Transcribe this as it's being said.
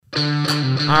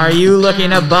Are you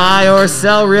looking to buy or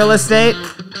sell real estate?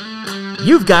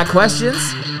 You've got questions,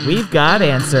 we've got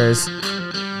answers.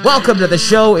 Welcome to the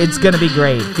show, It's Gonna Be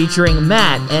Great, featuring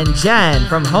Matt and Jen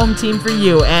from Home Team For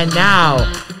You. And now,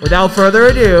 without further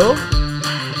ado,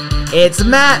 it's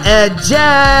Matt and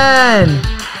Jen!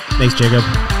 Thanks, Jacob.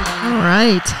 All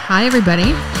right. Hi,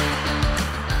 everybody.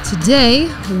 Today,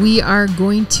 we are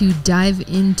going to dive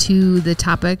into the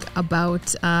topic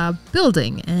about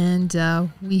building. And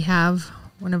we have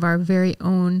one of our very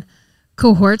own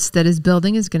cohorts that is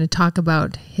building is going to talk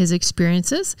about his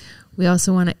experiences. We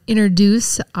also want to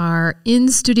introduce our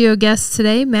in-studio guest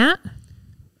today, Matt.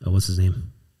 What's his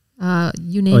name?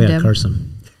 You named him.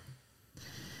 Carson.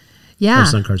 Yeah. Our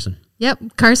son, Carson.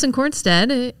 Yep. Carson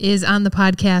Kornstead is on the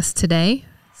podcast today.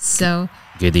 So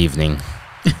good evening.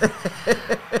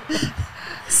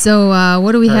 So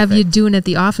what do we have you doing at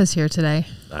the office here today?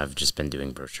 I've just been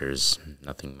doing brochures,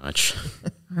 nothing much.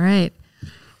 All right.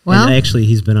 Well, and actually,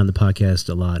 he's been on the podcast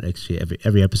a lot. Actually,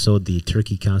 every episode, the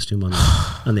turkey costume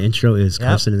on the intro is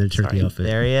Carson in the turkey outfit.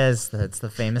 There he is. That's the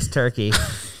famous turkey.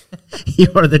 You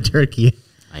are the turkey.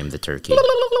 I am the turkey.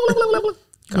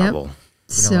 Gobble.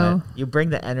 You know what? You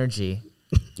bring the energy.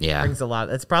 Yeah. Brings a lot.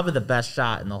 That's probably the best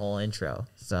shot in the whole intro.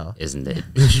 So isn't it?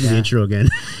 We should do the intro again.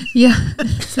 Yeah.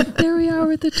 So there we are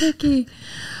with the turkey.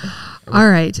 All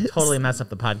right. Totally mess up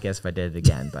the podcast if I did it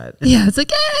again, but yeah, it's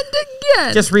like and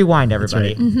again. Just rewind,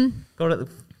 everybody. Right. Mm-hmm. Go to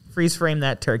freeze frame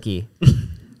that turkey.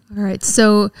 All right.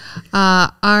 So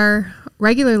our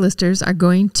regular listeners are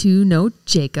going to know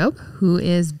Jacob, who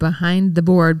is behind the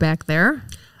board back there.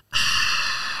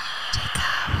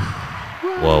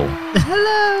 Whoa.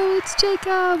 Hello, it's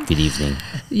Jacob. Good evening.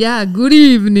 Yeah, good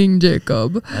evening,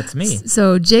 Jacob. That's me.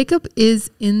 So Jacob is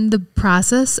in the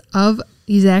process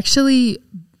he's actually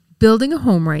building a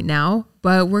home right now,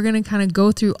 but we're going to kind of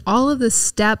go through all of the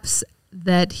steps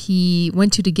that he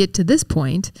went to get to this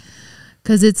point,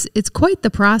 because it's quite the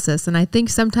process. And I think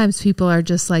sometimes people are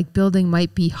just like, building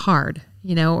might be hard,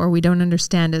 or we don't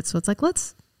understand it. So it's like,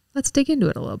 let's dig into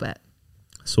it a little bit.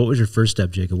 So what was your first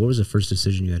step, Jacob? What was the first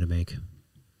decision you had to make?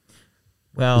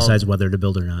 Well, besides whether to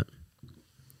build or not.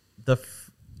 That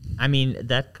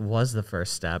was the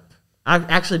first step.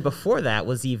 Actually, before that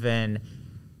was even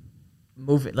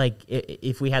moving, like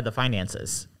if we had the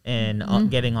finances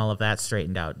and getting all of that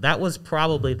straightened out. That was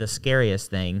probably the scariest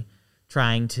thing,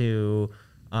 trying to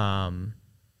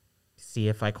see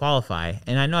if I qualify.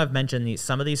 And I know I've mentioned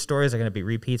some of these stories are going to be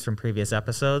repeats from previous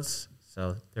episodes,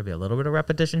 so there'll be a little bit of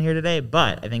repetition here today,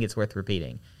 but I think it's worth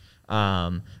repeating.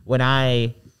 When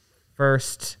I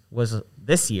first was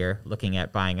this year looking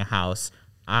at buying a house,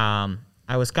 I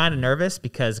was kind of nervous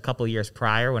because a couple of years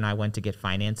prior when I went to get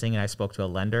financing and I spoke to a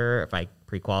lender if I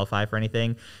pre-qualify for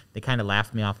anything, they kind of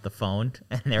laughed me off the phone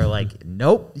and they were like,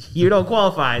 nope, you don't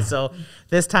qualify. So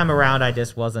this time around I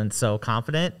just wasn't so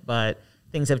confident, but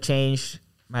things have changed.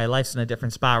 My life's in a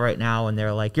different spot right now and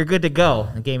they're like, you're good to go,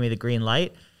 and gave me the green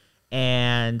light.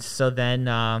 And so then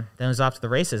it was off to the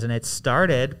races, and it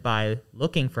started by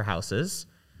looking for houses.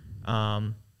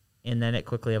 And then it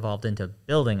quickly evolved into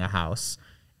building a house.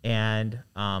 And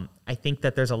I think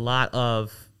that there's a lot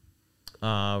of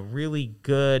really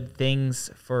good things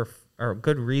or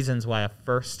good reasons why a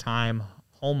first-time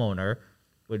homeowner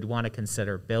would want to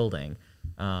consider building.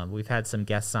 We've had some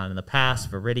guests on in the past,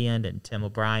 Viridian and Tim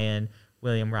O'Brien,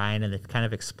 William Ryan, and they've kind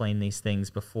of explained these things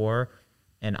before.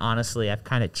 And honestly, I've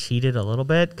kind of cheated a little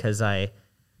bit because I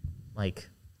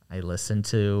listened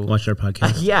to... Watch our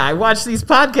podcast. Yeah, I watched these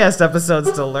podcast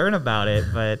episodes to learn about it,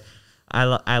 but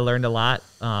I learned a lot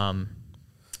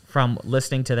from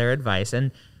listening to their advice.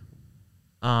 And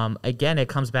again, it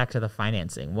comes back to the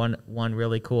financing. One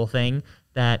really cool thing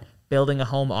that building a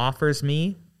home offers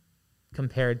me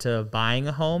compared to buying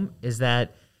a home is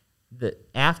that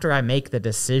after I make the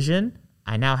decision,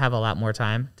 I now have a lot more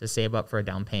time to save up for a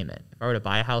down payment. If I were to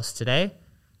buy a house today,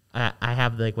 I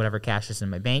have whatever cash is in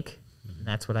my bank. And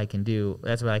that's what I can do.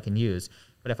 That's what I can use.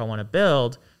 But if I want to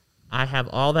build, I have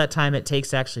all that time it takes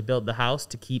to actually build the house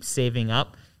to keep saving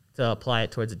up to apply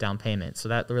it towards a down payment. So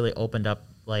that really opened up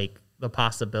the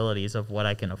possibilities of what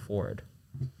I can afford.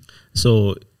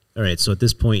 So, all right. So at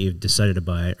this point, you've decided to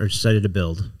buy or decided to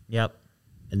build. Yep.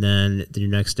 And then your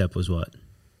next step was what?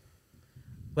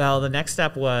 Well, the next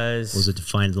step was it to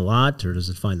find the lot or does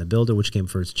it find the builder? Which came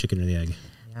first, chicken or the egg?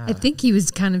 Yeah. I think he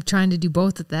was kind of trying to do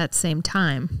both at that same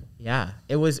time. Yeah,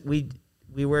 it was. We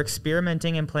were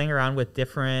experimenting and playing around with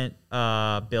different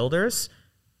builders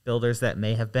that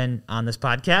may have been on this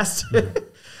podcast.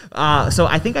 So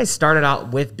I think I started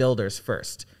out with builders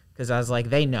first because I was like,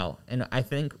 they know. And I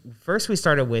think first we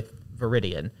started with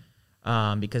Viridian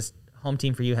because Home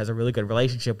Team for You has a really good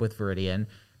relationship with Viridian,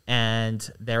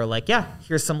 and they're like, yeah,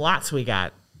 here's some lots we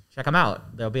got. Check them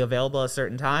out. They'll be available at a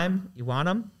certain time. You want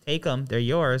them? Take them. They're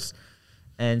yours.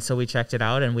 And so we checked it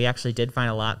out, and we actually did find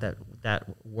a lot that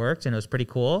worked, and it was pretty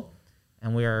cool.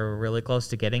 And we are really close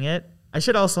to getting it. I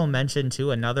should also mention,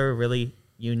 too, another really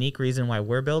unique reason why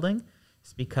we're building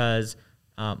is because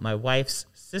my wife's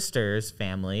sister's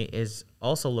family is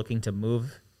also looking to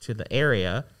move to the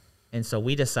area. And so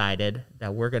we decided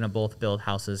that we're going to both build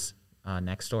houses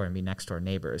next door and be next door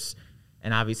neighbors.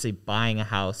 And obviously buying a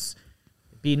house,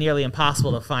 it'd be nearly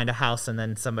impossible to find a house and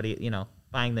then somebody,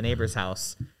 buying the neighbor's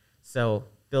house. So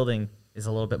building is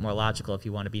a little bit more logical if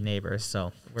you want to be neighbors.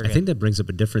 So I think that brings up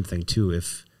a different thing too.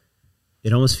 If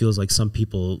it almost feels like some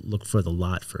people look for the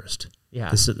lot first. Yeah.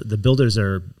 'Cause the builders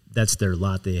that's their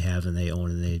lot they have and they own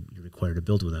and they're required to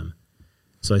build with them.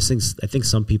 So I think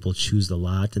some people choose the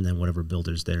lot and then whatever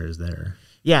builder's there is there.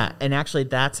 Yeah, and actually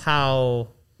that's how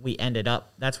we ended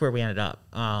up. That's where we ended up.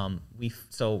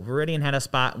 So Viridian had a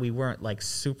spot. We weren't like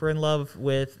super in love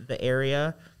with the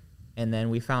area, and then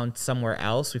we found somewhere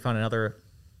else. We found another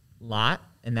lot,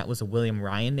 and that was a William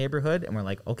Ryan neighborhood, and we're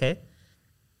like, okay,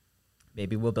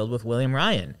 maybe we'll build with William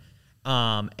Ryan.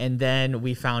 And then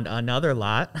we found another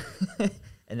lot,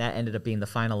 and that ended up being the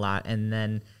final lot, and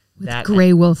then With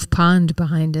Gray Wolf Pond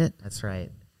behind it. That's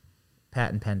right.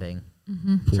 Patent pending.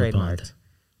 Pool Trademarked. pond.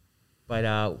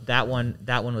 But that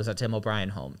one was a Tim O'Brien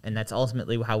home, and that's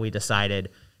ultimately how we decided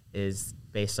is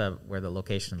based on where the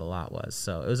location of the lot was.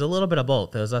 So it was a little bit of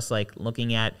both. It was us like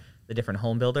looking at the different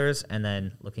home builders and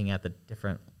then looking at the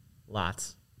different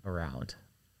lots around.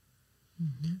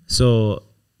 So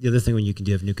the other thing when you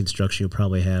have new construction, you'll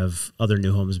probably have other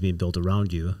new homes being built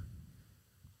around you.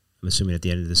 I'm assuming at the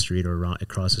end of the street or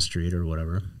across the street or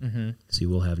whatever. Mm-hmm. So you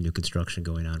will have new construction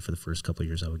going on for the first couple of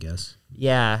years, I would guess.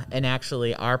 Yeah, and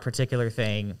actually our particular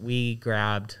thing, we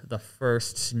grabbed the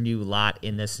first new lot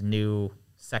in this new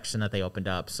section that they opened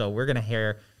up. So we're going to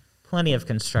hear plenty of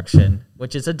construction,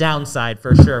 which is a downside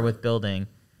for sure with building,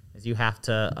 is you have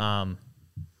to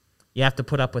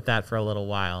put up with that for a little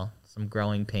while, some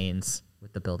growing pains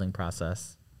with the building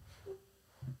process.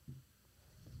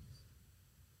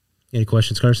 Any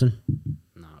questions, Carson?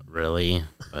 Not really,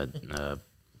 but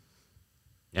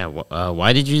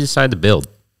why did you decide to build?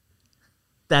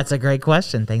 That's a great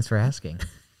question. Thanks for asking.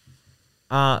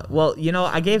 Well,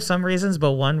 I gave some reasons,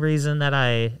 but one reason that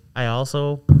I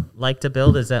also like to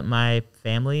build is that my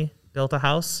family built a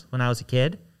house when I was a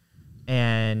kid,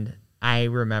 and I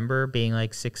remember being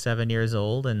like 6, 7 years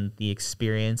old and the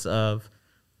experience of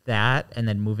that, and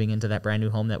then moving into that brand new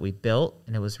home that we built,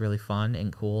 and it was really fun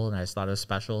and cool, and I just thought it was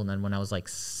special. And then when I was like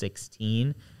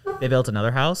 16, they built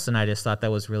another house, and I just thought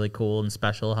that was really cool and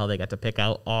special how they got to pick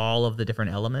out all of the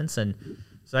different elements. And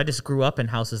so I just grew up in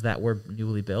houses that were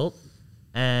newly built,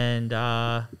 and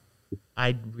I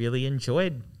really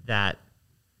enjoyed that.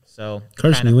 So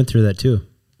Carson, you went through that too.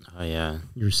 Oh yeah,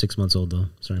 You were 6 months old though.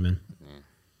 Sorry, man.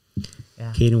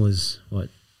 Yeah. Caden was what?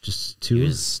 Just 2? he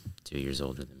was 2 years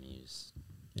older than me. He was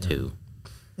 2.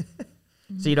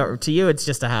 So to you, it's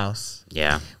just a house.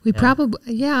 Yeah. We probably,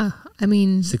 I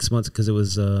mean, 6 months because it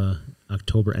was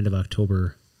October, end of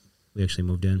October. We actually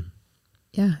moved in.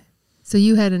 yeah. So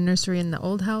you had a nursery in the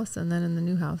old house and then in the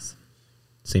new house.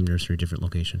 Same nursery, different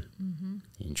location.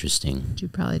 Interesting. Which you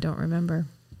probably don't remember.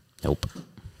 Nope.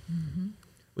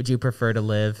 Would you prefer to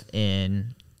live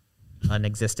in an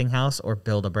existing house or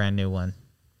build a brand new one?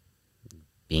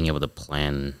 Being able to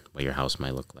plan what your house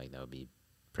might look like, that would be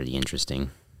pretty interesting.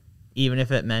 Even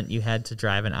if it meant you had to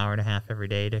drive an hour and a half every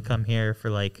day to come here for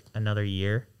like another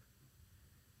year?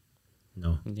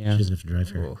 No, Yeah. he doesn't have to drive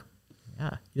here. Ooh,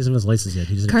 yeah. He doesn't have his license yet.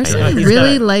 He doesn't Carson Yeah, he's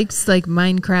really got it. likes like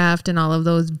Minecraft and all of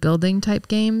those building type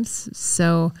games.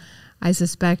 So I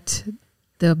suspect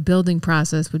the building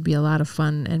process would be a lot of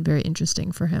fun and very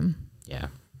interesting for him. Yeah.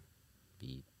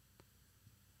 Be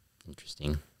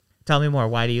interesting. Tell me more.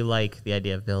 Why do you like the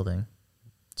idea of building?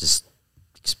 Just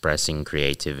expressing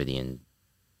creativity and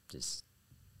just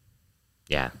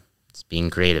being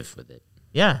creative with it.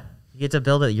 Yeah. You get to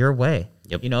build it your way.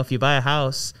 Yep. If you buy a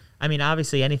house, I mean,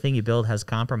 obviously anything you build has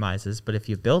compromises, but if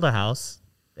you build a house,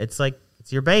 it's like,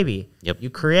 it's your baby. Yep. You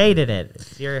created it.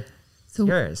 It's So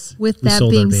yours. with We that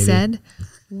sold our being baby. said,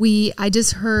 I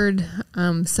just heard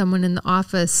someone in the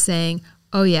office saying,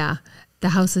 "Oh yeah, the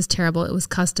house is terrible. It was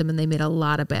custom, and they made a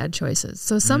lot of bad choices."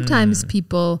 So sometimes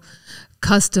people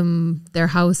custom their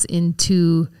house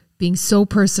into being so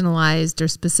personalized or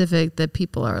specific that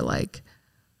people are like,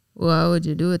 "What would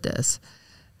you do with this?"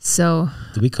 So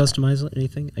Did we customize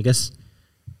anything? I guess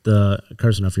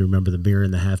Carson, if you remember the mirror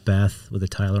in the half bath with a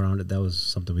tile around it, that was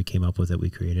something we came up with that we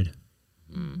created.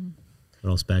 What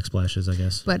else? Backsplashes, I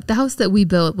guess. But the house that we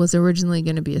built was originally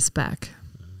going to be a spec.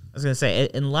 I was going to say,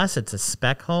 unless it's a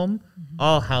spec home,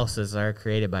 all houses are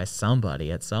created by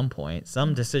somebody at some point.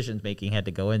 Some decisions making had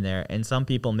to go in there, and some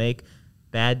people make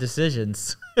bad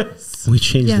decisions. We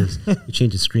changed Yeah. we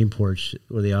changed the screen porch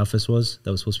where the office was.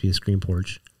 That was supposed to be a screen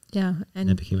porch. Yeah, and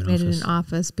That became an made office. it an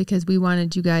office because we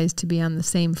wanted you guys to be on the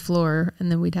same floor,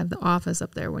 and then we'd have the office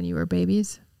up there when you were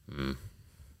babies. Mm.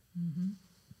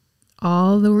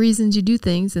 All the reasons you do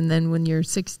things, and then when you're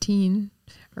 16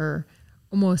 or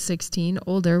almost 16,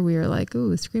 older, we were like,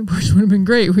 "Ooh, screen porch would have been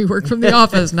great. We work from the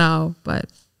office now." But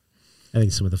I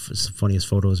think some of the funniest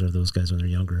photos are those guys when they're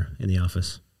younger in the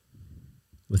office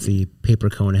with the paper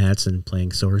cone hats and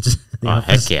playing swords. in the Oh,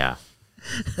 office. heck yeah.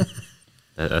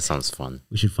 That sounds fun.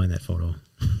 We should find that photo.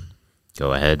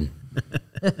 Go ahead.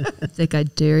 it's like, I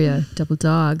dare ya, double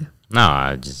dog.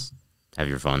 No, just have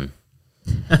your fun.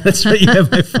 That's right. You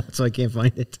have my phone, so I can't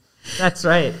find it. That's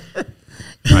right.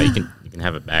 No, you can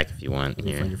have it back if you want. Can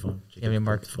you Here. find your phone? You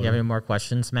have any more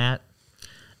questions, Matt?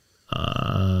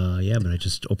 Yeah, but I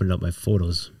just opened up my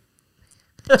photos.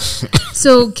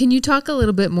 So can you talk a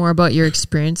little bit more about your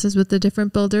experiences with the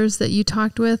different builders that you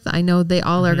talked with? I know they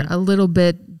all are a little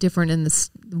bit different in the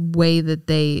way that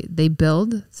they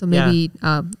build. So maybe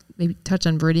maybe touch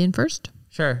on Viridian first.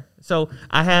 Sure. So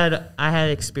I had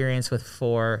experience with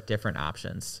 4 different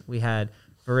options. We had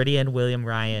Viridian, William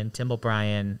Ryan, Tim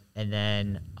O'Brien, and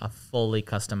then a fully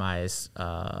customized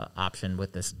option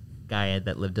with this guy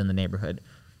that lived in the neighborhood.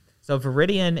 So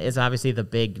Viridian is obviously the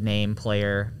big name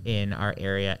player in our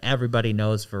area. Everybody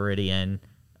knows Viridian.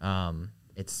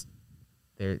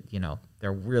 They're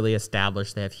really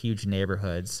established. They have huge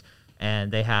neighborhoods,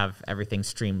 and they have everything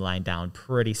streamlined down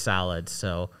pretty solid.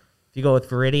 So if you go with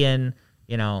Viridian,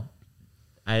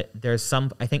 I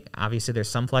think obviously there's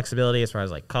some flexibility as far as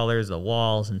like colors, the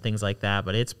walls, and things like that,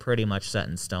 but it's pretty much set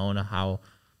in stone how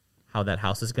that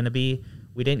house is going to be.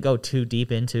 We didn't go too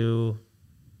deep into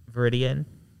Viridian,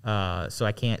 so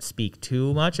I can't speak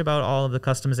too much about all of the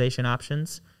customization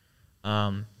options.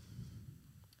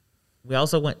 We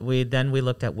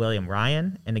looked at William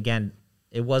Ryan, and again,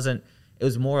 it was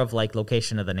more of like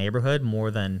location of the neighborhood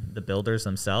more than the builders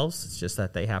themselves. It's just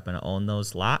that they happen to own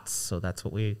those lots, so that's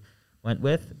what we went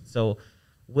with. So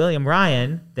William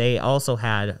Ryan, they also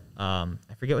had, I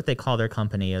forget what they call their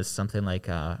company, as something like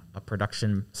a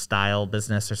production style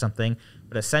business or something,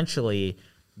 but essentially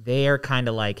they are kind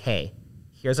of like, hey,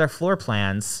 here's our floor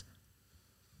plans,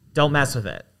 don't mess with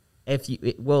it.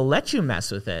 We'll let you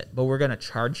mess with it, but we're going to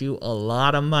charge you a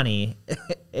lot of money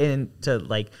to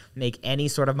like make any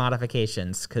sort of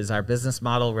modifications, because our business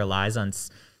model relies on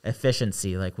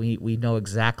efficiency. Like we know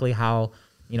exactly how,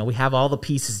 we have all the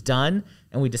pieces done,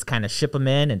 and we just kind of ship them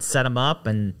in and set them up,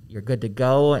 and you're good to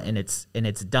go, and it's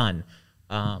done.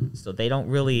 So they're not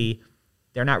really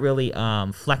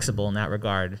flexible in that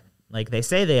regard. Like they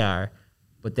say they are,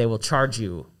 but they will charge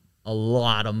you a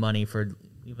lot of money for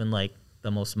even like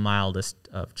the most mildest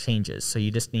of changes. So you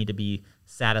just need to be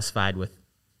satisfied with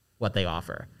what they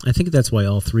offer. I think that's why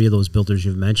all 3 of those builders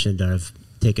you've mentioned have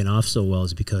taken off so well,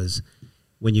 is because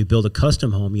when you build a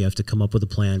custom home, you have to come up with a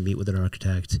plan, meet with an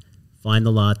architect, find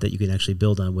the lot that you can actually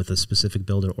build on with a specific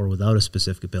builder or without a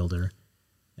specific builder,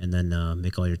 and then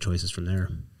make all your choices from there.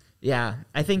 Yeah,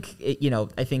 I think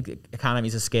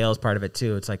economies of scale is part of it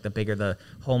too. It's like the bigger the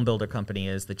home builder company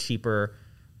is, the cheaper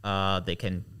they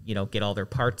can get all their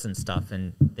parts and stuff,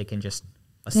 and they can just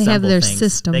assemble They have their things.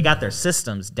 system. They got their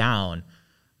systems down.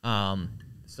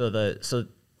 So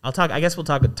I'll talk. I guess we'll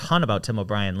talk a ton about Tim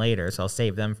O'Brien later, so I'll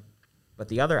save them. But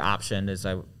the other option was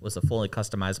a fully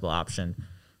customizable option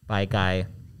by a guy,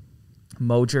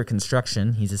 Mojer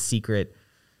Construction. He's a secret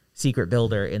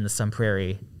builder in the Sun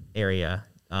Prairie area.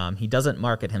 He doesn't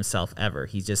market himself ever.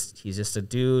 He's just a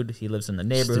dude. He lives in the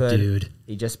neighborhood. Just a dude.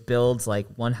 He just builds like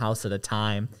one house at a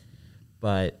time.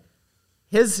 But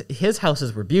his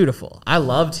houses were beautiful. I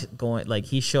loved going, like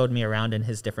he showed me around in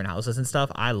his different houses and stuff.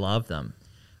 I loved them.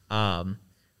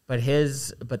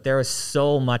 But there is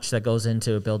so much that goes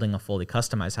into building a fully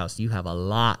customized house. You have a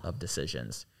lot of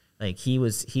decisions. Like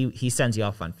he sends you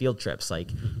off on field trips.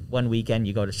 Like one weekend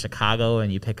you go to Chicago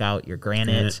and you pick out your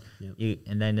granite. Yep.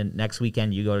 And then the next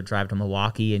weekend you go to drive to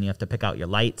Milwaukee and you have to pick out your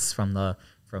lights from the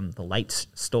light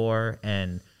store.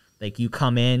 And like you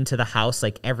come into the house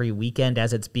like every weekend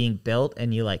as it's being built,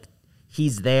 and you like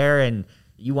he's there and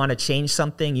you want to change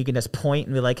something, you can just point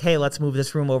and be like, hey, let's move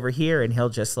this room over here, and he'll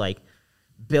just like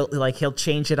he'll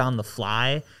change it on the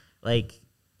fly.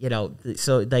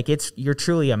 So like you're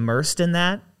truly immersed in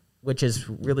that, which is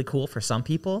really cool for some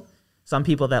people. Some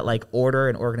people that like order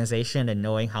an organization and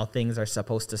knowing how things are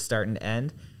supposed to start and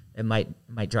end, it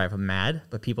might drive them mad.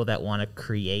 But people that want to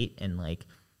create and like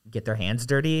get their hands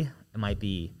dirty, it might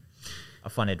be a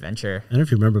fun adventure. I don't know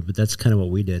if you remember, but that's kind of what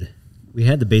we did. We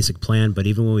had the basic plan, but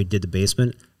even when we did the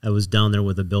basement, I was down there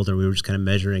with the builder. We were just kind of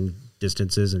measuring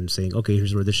distances and saying, okay,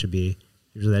 here's where this should be.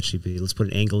 Here's where that should be. Let's put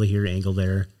an angle here, angle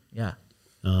there. Yeah.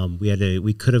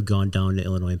 We could have gone down to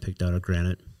Illinois and picked out a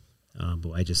granite,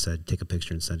 but I just said, take a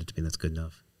picture and send it to me. That's good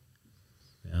enough.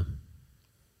 Yeah.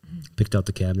 Picked out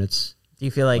the cabinets. Do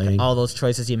you feel like lighting. all those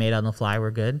choices you made on the fly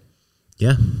were good?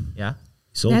 Yeah. Yeah.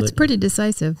 Sold That's it. pretty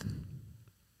decisive.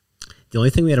 The only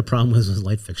thing we had a problem with was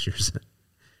light fixtures.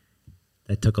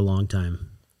 That took a long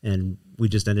time. And we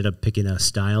just ended up picking a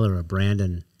style or a brand,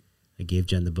 and I gave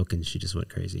Jen the book, and she just went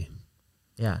crazy.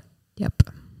 Yeah. Yep.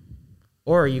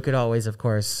 Or you could always, of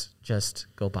course, just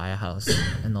go buy a house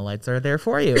and the lights are there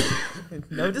for you.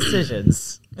 No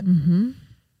decisions.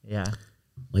 Yeah.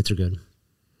 Lights are good.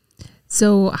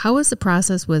 So how was the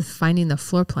process with finding the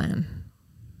floor plan?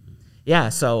 Yeah.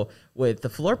 So with the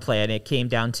floor plan, it came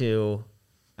down to,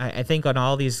 I think on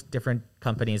all these different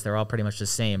companies, they're all pretty much the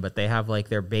same, but they have like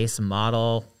their base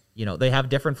model. You know, they have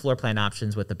different floor plan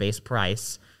options with the base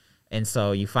price. And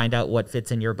so you find out what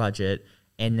fits in your budget.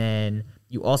 And then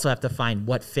you also have to find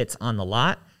what fits on the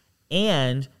lot.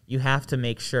 And you have to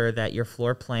make sure that your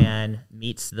floor plan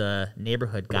meets the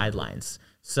neighborhood guidelines.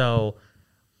 So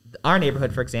our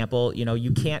neighborhood, for example, you know,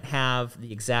 you can't have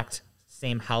the exact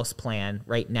same house plan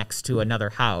right next to another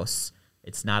house.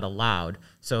 It's not allowed.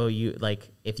 So you like,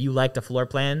 if you liked a floor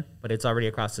plan, but it's already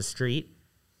across the street,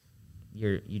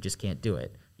 you just can't do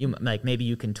it. You like, maybe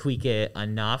you can tweak it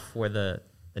enough where the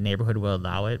neighborhood will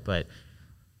allow it, but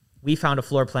we found a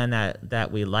floor plan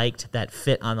that we liked that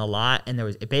fit on the lot, and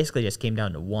it basically just came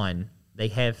down to one. They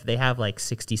have like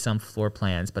 60 some floor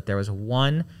plans, but there was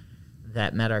one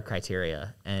that met our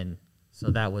criteria, and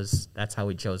so that's how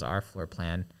we chose our floor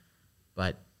plan.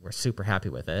 But we're super happy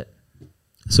with it.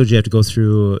 So did you have to go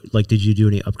through, like, did you do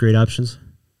any upgrade options,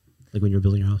 like when you were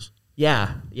building your house?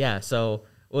 Yeah. So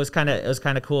it was kind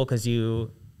of cool because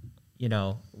you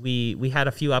know, we had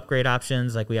a few upgrade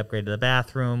options. Like we upgraded the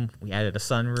bathroom, we added a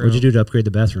sunroom. What did you do to upgrade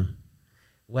the bathroom?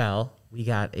 Well, we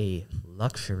got a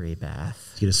luxury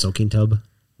bath. Did you get a soaking tub?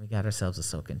 We got ourselves a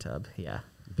soaking tub. Yeah.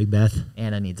 Big bath?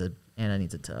 Anna needs a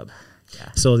tub.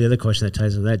 Yeah. So the other question that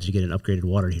ties into that, did you get an upgraded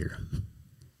water heater?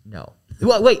 No.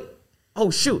 Well, wait.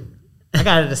 Oh shoot. I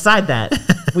gotta decide that.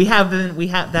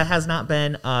 That has not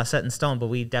been set in stone, but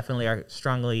we definitely are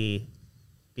strongly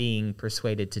being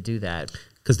persuaded to do that.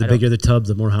 Because the bigger the tub,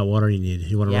 the more hot water you need.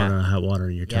 You want to Yeah. run out of hot water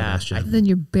in your tub. Yeah, That's Jen. Then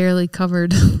you're barely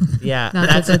covered. Yeah, Not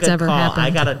that's that a that's good ever call. happened. I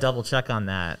gotta double check on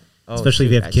that. Oh, Especially if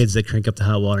shoot, you have kids that crank up the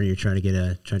hot water and you're trying to get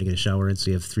a shower in,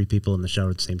 so you have 3 people in the shower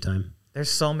at the same time.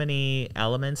 There's so many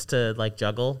elements to like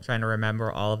juggle, trying to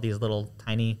remember all of these little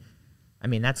tiny. I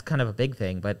mean, that's kind of a big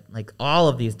thing, but like all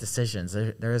of these decisions,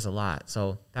 there is a lot.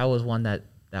 So that was one that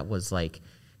was like,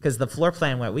 because the floor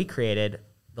plan what we created,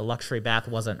 the luxury bath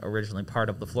wasn't originally part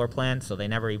of the floor plan, so they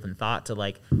never even thought to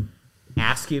like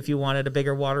ask you if you wanted a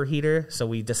bigger water heater. So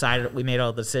we made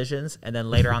all the decisions, and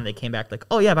then later on they came back like,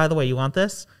 oh yeah, by the way, you want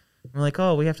this? And we're like,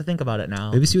 oh, we have to think about it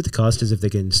now. Maybe see what the cost is if they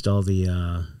can install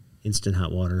the instant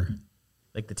hot water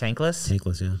Like the tankless?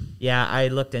 tankless, yeah. Yeah, I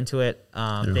looked into it.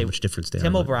 I don't know how much difference they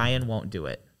Tim have. O'Brien won't do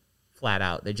it, flat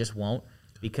out. They just won't,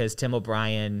 because Tim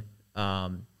O'Brien,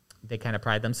 they kind of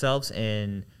pride themselves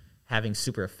in having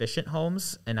super efficient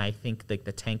homes, and I think like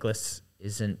the tankless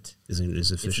isn't as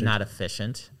efficient. It's not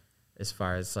efficient as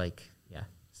far as like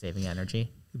saving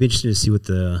energy. It'd be interesting to see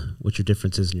what your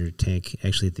difference is in your tank,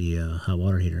 actually, at the hot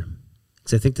water heater.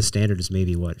 Because I think the standard is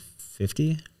maybe,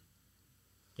 50?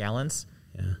 Gallons?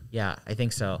 Yeah. Yeah, I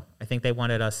think so. I think they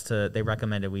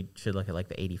recommended we should look at like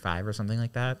the 85 or something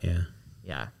like that. Yeah.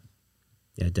 Yeah.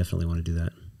 Yeah, I definitely want to do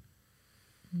that.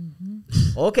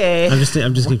 Okay. I'm just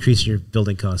increasing your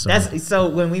building costs. So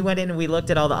when we went in and we looked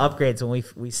at all the upgrades, when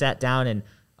we sat down,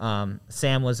 and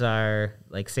Sam was our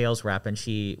like sales rep, and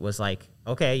she was like,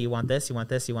 okay, you want this, you want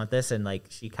this, you want this, and like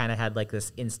she kind of had like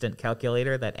this instant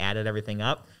calculator that added everything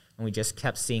up, and we just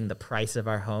kept seeing the price of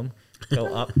our home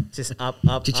go up, just up,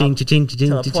 Cha-ching, cha-ching, cha-ching,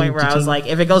 to the cha-ching, point where I was cha-ching. like,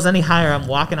 if it goes any higher, I'm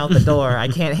walking out the door. I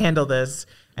can't handle this.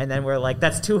 And then we're like,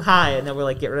 that's too high. And then we're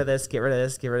like, get rid of this, get rid of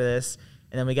this, get rid of this.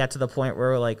 And then we got to the point where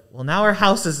we're like, well, now our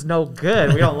house is no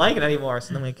good. We don't like it anymore.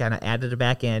 So then we kind of added it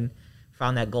back in,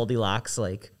 found that Goldilocks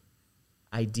like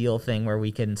ideal thing where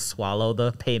we can swallow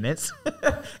the payments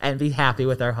and be happy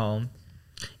with our home.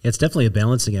 Yeah, it's definitely a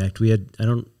balancing act. We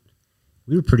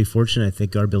were pretty fortunate. I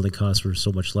think our building costs were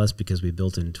so much less because we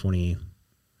built in how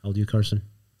old are you, Carson?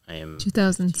 I am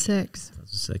 2006.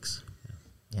 2006.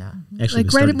 Yeah. Actually, Like we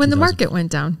right started when the 2000 market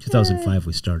went down. 2005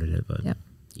 we started it, but Yep.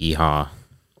 Yeehaw.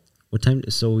 What time?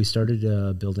 So we started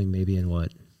building maybe in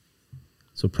what?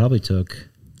 So it probably took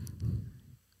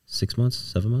 6 months,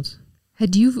 7 months.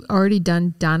 Had you already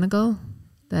done Donegal?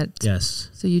 Yes.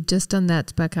 So you just done that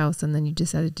spec house, and then you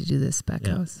decided to do this spec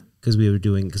Yeah. house.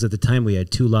 Because at the time we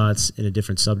had 2 lots in a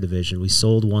different subdivision. We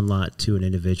sold one lot to an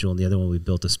individual, and the other one we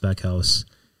built a spec house,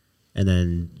 and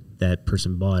then that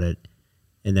person bought it,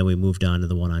 and then we moved on to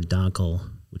the one on Donkel,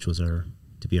 which was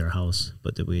to be our house,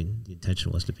 but the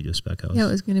intention was to be a spec house. Yeah,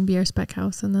 it was going to be our spec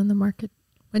house, and then the market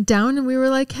went down, and we were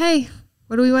like, "Hey,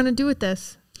 what do we want to do with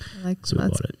this?" We're like, So we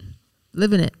let's bought it.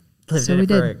 live in it. Lived So in we it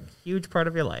for did. a huge part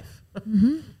of your life.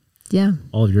 Yeah,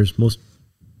 All of yours, most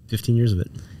 15 years of it.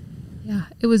 yeah.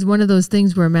 It was one of those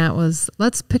things where Matt was,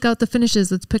 "Let's pick out the finishes.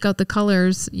 Let's pick out the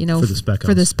colors." For the spec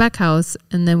for the house. spec house,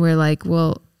 and then we're like,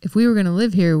 "Well, if we were going to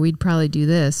live here, we'd probably do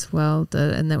this." Well,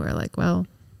 and then we're like, "Well,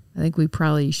 I think we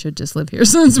probably should just live here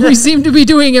since we seem to be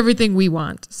doing everything we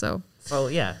want." So Well,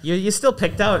 yeah, you still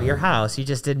picked out your house. You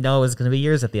just didn't know it was going to be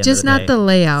yours at the end. just of the not day. the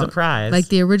layout. Surprise! Like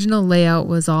the original layout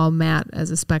was all Matt as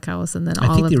a spec house, and then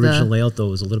all I think of the original layout, though,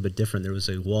 was a little bit different. There was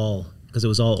a wall, because it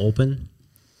was all open,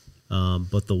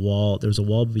 but there was a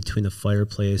wall between the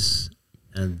fireplace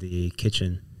and the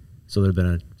kitchen. So there would have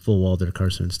been a full wall there,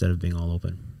 Carson, instead of being all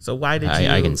open. So why did you?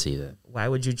 I can see that. Why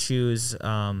would you choose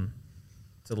to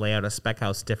lay out a spec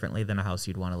house differently than a house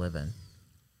you'd want to live in?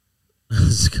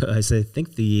 I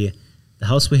think the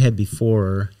house we had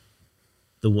before,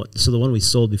 the one we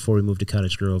sold before we moved to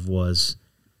Cottage Grove was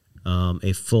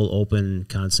a full open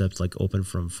concept, like open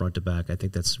from front to back. I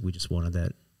think we just wanted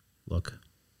that look.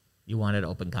 You wanted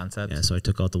open concept. Yeah, so I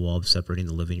took out the wall separating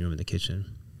the living room and the kitchen.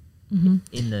 In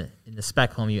the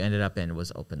spec home you ended up in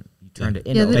was open. You turned it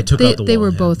Yeah, into I open, took out the they wall,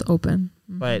 were yeah. both open,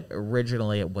 but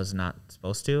originally it was not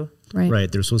supposed to. right?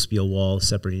 Right, there was supposed to be a wall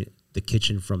separating the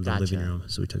kitchen from the Gotcha. living room,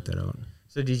 so we took that out.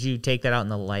 So did you take that out in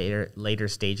the later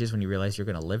stages when you realized you're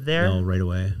going to live there? No, right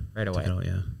away. Right away. Took it out,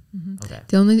 yeah. Okay.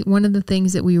 The only one of the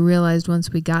things that we realized once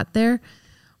we got there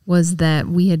was that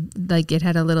we had it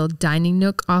had a little dining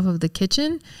nook off of the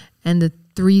kitchen, and the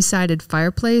 3-sided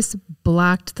fireplace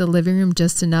blocked the living room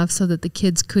just enough so that the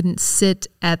kids couldn't sit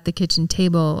at the kitchen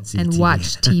table See and TV. watch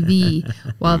TV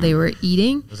while they were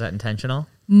eating. Was that intentional?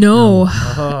 No,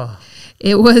 Oh,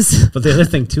 it was. But the other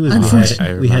thing too is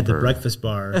I we had the remember. breakfast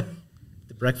bar.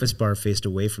 The breakfast bar faced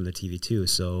away from the TV too,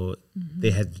 so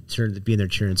they had to be in their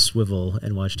chair and swivel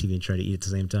and watch TV and try to eat at the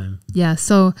same time. Yeah,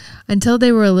 so until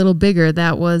they were a little bigger,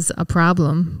 that was a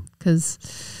problem because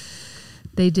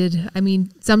they did. I mean,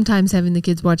 sometimes having the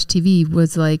kids watch TV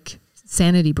was like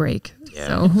sanity break. Yeah.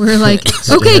 So we're like,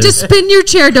 okay, just spin your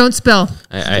chair, don't spill.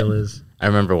 Still is. I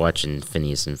remember watching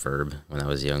Phineas and Ferb when I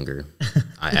was younger.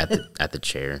 At the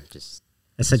chair, just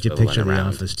I sent you a swiveling picture of the around.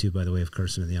 office too, by the way, of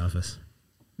Carson in the office,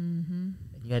 you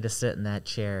had to sit in that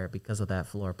chair because of that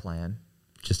floor plan.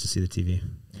 just to see the TV.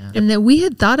 Yeah. And that we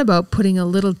had thought about putting a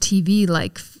little TV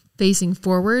like facing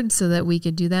forward so that we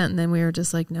could do that. And then we were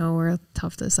just like, no, we'll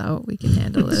tough this out. We can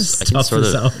handle this. I can Tough sort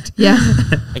this of, out. Yeah.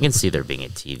 I can see there being a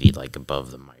TV like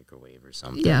above the microwave or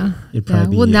something. Yeah. It'd Yeah.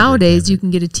 probably Well, be nowadays under you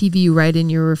can get a TV right in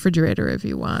your refrigerator if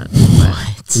you want.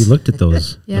 We looked at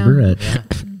those. Yeah. Remember at Yeah.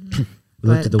 we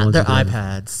looked at the ones They're that they-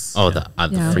 iPads. Oh, the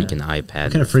Yeah. freaking iPad.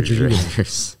 What kind of fridge are you getting?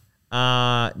 refrigerators.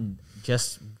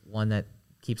 Just one that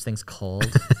keeps things cold.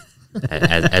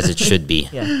 as it should be.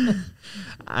 Yeah.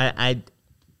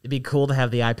 It'd be cool to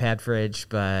have the iPad fridge,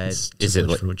 but It's too Is it much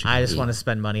like- for what you I need. just want to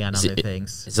spend money on Is other it-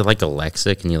 things. Is it like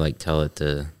Alexa? Can you like tell it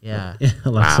to? Yeah. Yeah,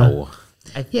 Alexa. Wow.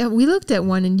 Yeah. We looked at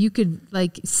one and you could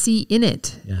like see in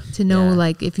it Yeah. to know Yeah.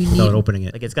 like if you Without need. opening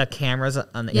it. Like it's got cameras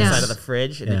on the Yes. inside of the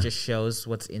fridge, and Yeah. it just shows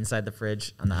what's inside the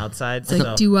fridge on the outside. It's like,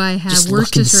 So- do I have Just look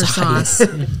Worcestershire inside. sauce?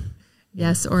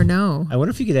 Yes or no? I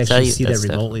wonder if you could Tell actually you see that that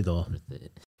stuff. remotely though.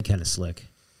 Kind of slick.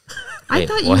 I Wait,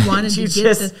 thought what? you wanted you to get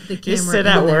just the you camera. sit in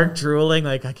at there. work drooling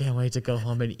like I can't wait to go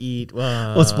home and eat.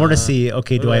 Well, it's more to see.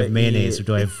 Okay, do I have what mayonnaise eat? or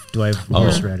do I have Oh.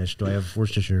 horseradish? Do I have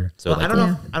Worcestershire? So Well, like, I don't know.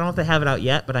 Yeah. I don't know if they have it out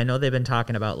yet, but I know they've been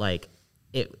talking about like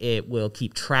it will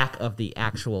keep track of the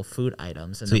actual food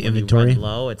items, and So then when inventory? you run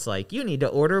low, it's like you need to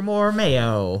order more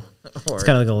mayo. Or It's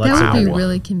kind of like Alexa. That would be Wow.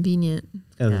 really convenient.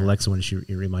 Kind of Yeah. Alexa when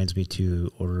it reminds me to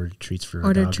order treats for our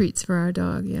Order dog. treats for our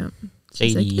dog. Yeah.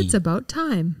 She's like, Shady. it's about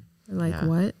time. We're like, Yeah.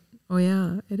 what? Oh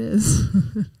yeah, it is.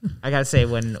 I gotta say,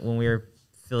 when we were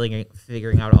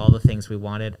figuring out all the things we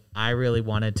wanted, I really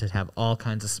wanted to have all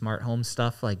kinds of smart home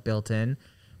stuff like built in.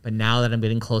 But now that I'm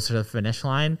getting closer to the finish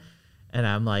line, and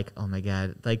I'm like, oh my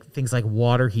god, like things like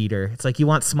water heater. It's like, you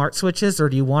want smart switches or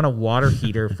do you want a water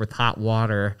heater with hot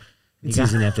water? It's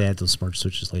easy to have to add those smart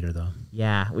switches later, though.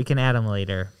 Yeah, we can add them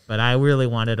later. But I really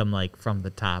wanted them like from the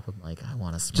top. I'm like, I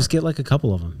want a smart. Just get like a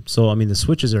couple of them. So, I mean, the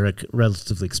switches are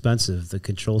relatively expensive. The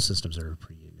control systems are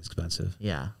pretty inexpensive.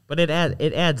 Yeah, but it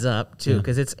adds up too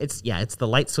because it's the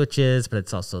light switches, but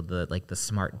it's also the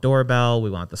smart doorbell.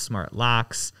 We want the smart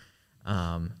locks.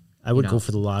 I would go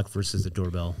for the lock versus the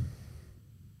doorbell.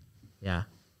 Yeah,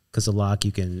 because the lock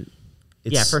you can.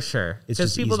 Yeah, for sure.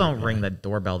 Because people don't ring the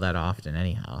doorbell that often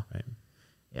anyhow. Right.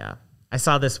 Yeah. I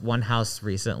saw this one house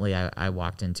recently I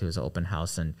walked into as an open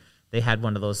house, and they had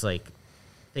one of those like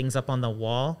things up on the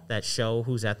wall that show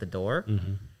who's at the door.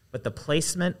 Mm-hmm. But the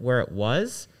placement where it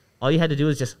was, all you had to do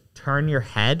was just turn your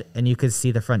head and you could see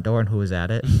the front door and who was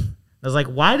at it. I was like,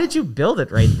 why did you build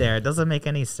it right there? It doesn't make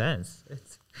any sense.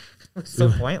 It's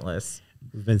so pointless.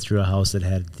 We've been through a house that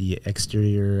had the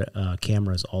exterior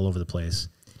cameras all over the place.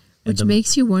 Which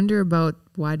makes you wonder about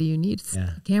why do you need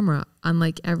a camera on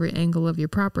like every angle of your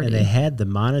property. And they had the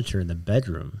monitor in the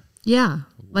bedroom. Yeah,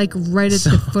 like right at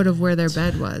the foot of where their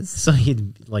bed was. So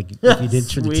you'd if you didn't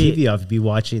turn the TV off, you'd be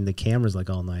watching the cameras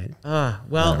like all night.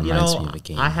 Well,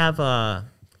 I have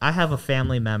a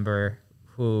family member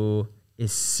who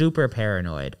is super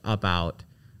paranoid about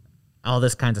all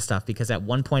this kinds of stuff because at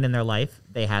one point in their life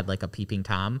they had like a peeping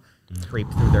Tom creep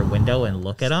through their window and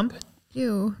look at them.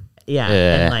 Ew. Yeah,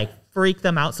 and like freak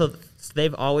them out. So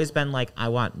they've always been like, I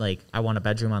want a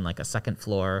bedroom on like a second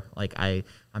floor. Like I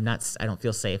don't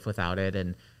feel safe without it.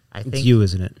 And I think it's you,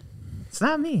 isn't it? It's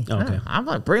not me. Oh, okay. No, I'm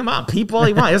like, bring them out, peep all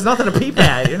you want. There's nothing to peep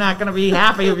at. You're not gonna be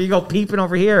happy if you go peeping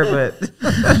over here, but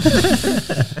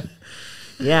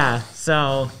yeah.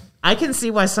 So I can see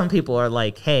why some people are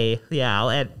like, hey, yeah, I'll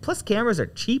add. Plus, cameras are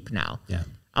cheap now. Yeah.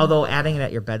 Although adding it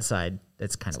at your bedside,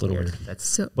 that's kind of weird. That's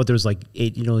so. But there's like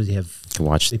 8. You have to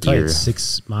watch they probably had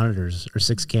 6 monitors or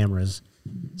 6 cameras,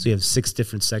 so you have 6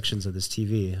 different sections of this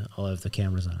TV. All have the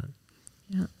cameras on it.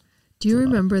 Yeah. Do you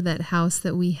remember that house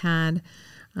that we had?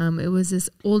 It was this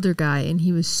older guy, and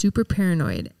he was super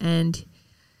paranoid, and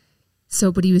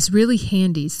but he was really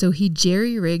handy. So he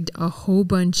jerry-rigged a whole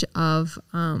bunch of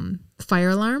fire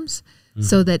alarms,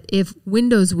 so that if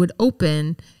windows would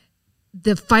open,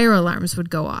 the fire alarms would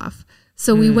go off.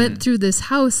 So we went through this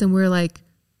house and we're like,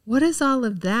 what is all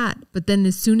of that? But then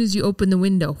as soon as you open the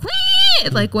window,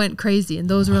 it like went crazy. And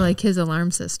those were like his alarm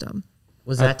system.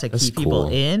 Was that to keep people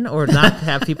in or not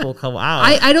have people come out?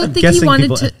 I don't think he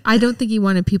wanted to. I don't think he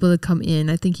wanted people to come in.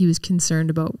 I think he was concerned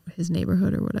about his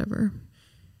neighborhood or whatever.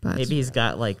 But maybe he's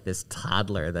got like this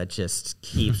toddler that just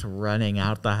keeps running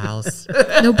out the house.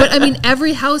 No, but I mean,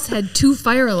 every house had 2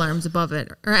 fire alarms above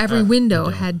it, or every window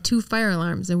had 2 fire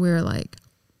alarms, and we were like,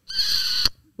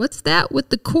 "What's that with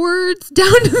the cords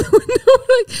down to the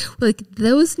window?" like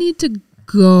those need to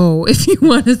go if you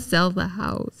want to sell the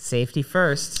house. Safety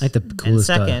first. I think the coolest,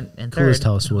 and second, and coolest third.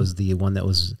 house was the one that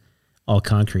was all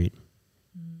concrete.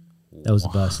 That was the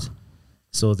best.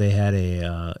 So they had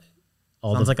a.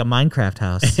 Sounds like a Minecraft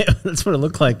house. That's what it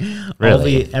looked like.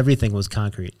 Really? Everything was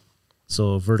concrete.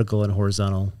 So vertical and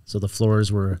horizontal. So the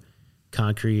floors were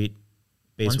concrete.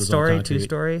 Base 1 was story, all concrete. 2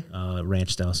 story?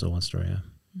 Ranch style, so 1 story,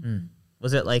 yeah.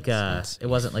 Was it like it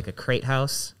wasn't like a crate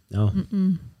house? No.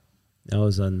 That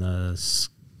was on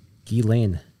Ski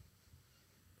Lane.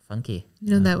 Funky.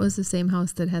 You know, that was the same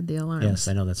house that had the alarms. Yes,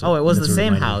 I know that's. It was the what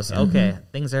same reminded me. house. Yeah. Okay,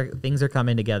 things are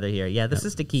coming together here. Yeah, this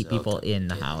is to keep people in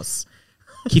the house.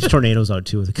 Keeps tornadoes out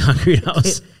too with a concrete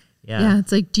house. Yeah,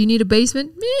 it's like, do you need a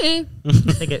basement? Meh. I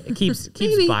think it keeps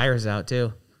buyers out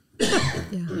too.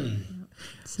 Yeah.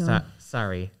 So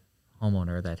Sorry,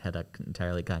 homeowner that had an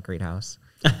entirely concrete house.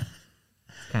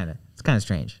 It's kind of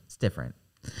strange. It's different.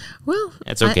 well,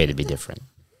 It's okay to be different.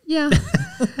 Yeah.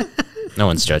 No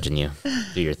one's judging you.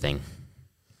 Do your thing.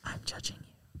 I'm judging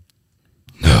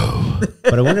you.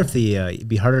 But I wonder if it'd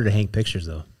be harder to hang pictures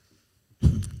though.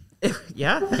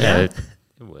 Yeah. Yeah, it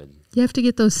would. You have to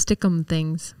get those stickum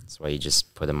things. That's why you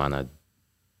just put them on a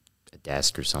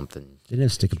desk or something. They didn't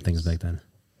have stick-up things back then.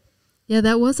 Yeah,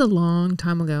 that was a long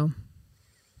time ago.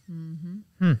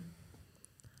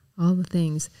 All the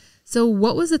things. So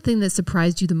what was the thing that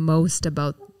surprised you the most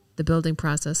about the building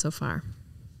process so far?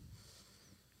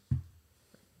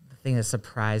 The thing that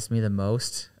surprised me the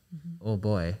most, oh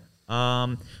boy.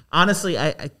 Honestly,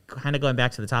 I kind of going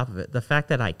back to the top of it, the fact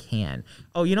that I can.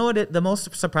 Oh, you know what? The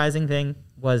most surprising thing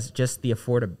was just the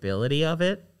affordability of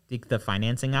it, the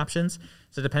financing options.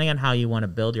 So depending on how you want to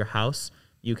build your house,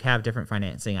 you have different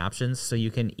financing options. So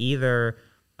you can either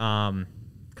kind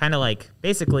of like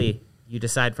basically you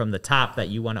decide from the top that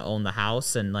you want to own the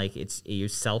house and like you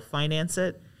self-finance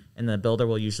it, and the builder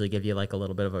will usually give you like a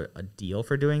little bit of a deal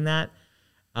for doing that.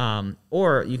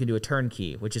 Or you can do a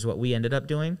turnkey, which is what we ended up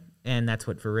doing. and that's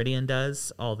what Viridian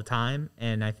does all the time,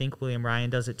 and I think William Ryan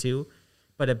does it too.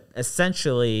 But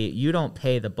essentially, you don't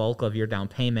pay the bulk of your down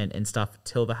payment and stuff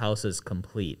till the house is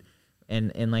complete.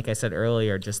 And like I said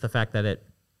earlier, just the fact that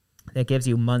it gives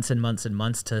you months and months and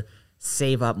months to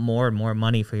save up more and more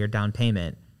money for your down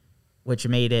payment, which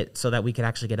made it so that we could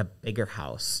actually get a bigger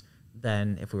house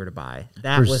than if we were to buy.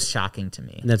 That was shocking to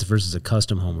me. And that's versus a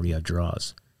custom home where you have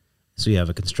draws. So you have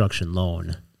a construction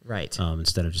loan. Right.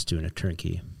 Instead of just doing a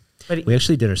turnkey. But We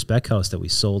actually did our spec house that we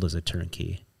sold as a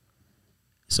turnkey.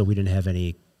 So we didn't have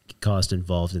any cost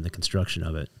involved in the construction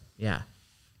of it. yeah,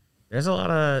 there's a lot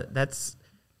of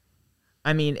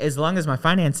I mean, as long as my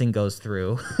financing goes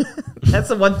through, that's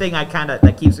the one thing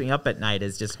that keeps me up at night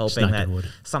is just hoping knock that on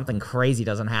wood. something crazy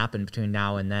doesn't happen between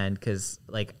now and then. Cause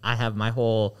like I'm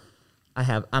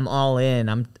all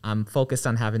in, I'm focused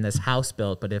on having this house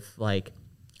built. But if like,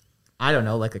 I don't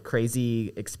know, like a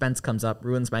crazy expense comes up,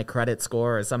 ruins my credit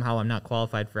score, or somehow I'm not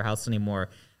qualified for a house anymore,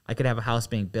 I could have a house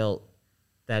being built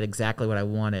that exactly what I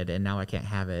wanted, and now I can't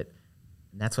have it.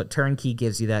 And that's what turnkey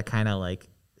gives you, that kind of like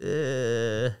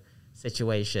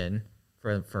situation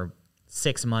for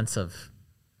 6 months of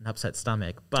an upset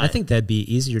stomach. But I think that'd be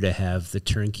easier to have the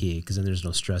turnkey because then there's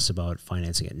no stress about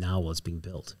financing it now while it's being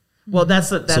built. well, that's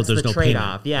there's the no trade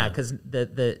off. payment. Yeah, Yeah. because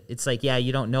it's like, yeah,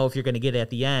 you don't know if you're going to get it at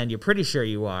the end. You're pretty sure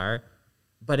you are,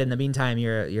 but in the meantime,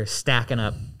 you're stacking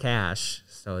up cash,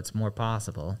 so it's more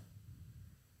possible.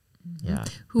 Yeah.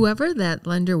 Whoever that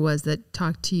lender was that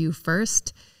talked to you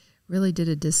first really did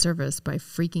a disservice by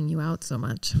freaking you out so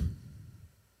much.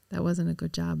 That wasn't a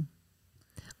good job.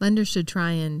 Lenders should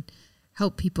try and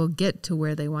help people get to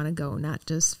where they want to go, not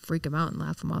just freak them out and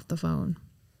laugh them off the phone.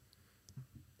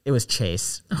 It was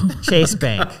Chase. Chase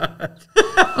Bank.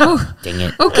 Oh, Dang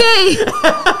it. okay.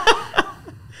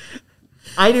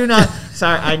 I do not.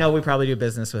 Sorry, I know we probably do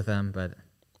business with them, but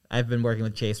I've been working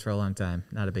with Chase for a long time.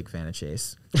 Not a big fan of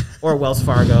Chase or Wells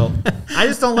Fargo. I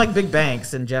just don't like big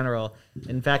banks in general.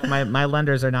 In fact, my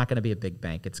lenders are not going to be a big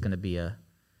bank. It's going to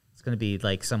be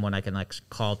like someone I can like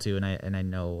call to, and I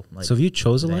know. Like, So have you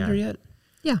chose a they lender are. yet?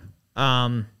 Yeah.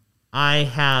 I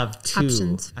have two.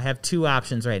 Options. I have two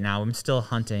options right now. I'm still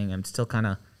hunting. I'm still kind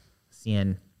of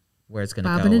seeing where it's going to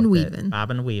go. Bobbing and with it. weaving.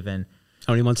 Bobbing and weaving.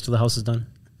 How many months till the house is done?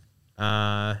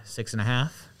 6.5.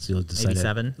 So you'll decide Maybe at,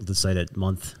 7. You'll decide at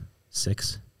month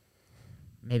 6.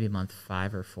 Maybe month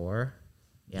 5 or 4.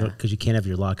 Yeah. Because you can't have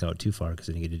your lockout too far because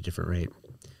then you get a different rate.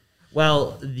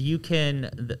 Well, you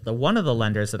can. The one of the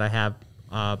lenders that I have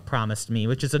promised me,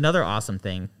 which is another awesome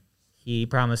thing. He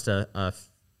promised a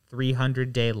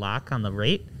 300-day lock on the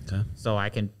rate, Okay. so I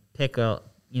can pick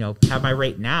have my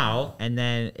rate now, and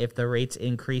then if the rates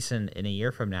increase in a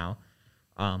year from now,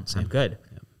 I'm good.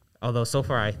 Yep. Although so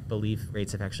far I believe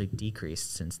rates have actually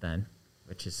decreased since then,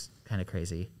 which is kind of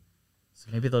crazy. So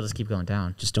maybe they'll just keep going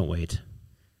down. Just don't wait.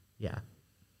 Yeah.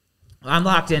 I'm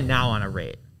locked in now on a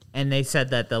rate. And they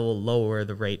said that they will lower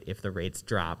the rate if the rates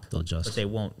drop. They'll adjust. But they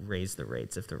won't raise the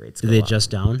rates if the rates Did go they up. adjust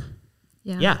down?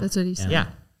 Yeah. Yeah. That's what he said. Yeah.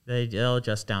 They'll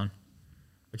adjust down,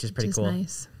 which is pretty Which is cool.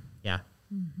 nice. Yeah.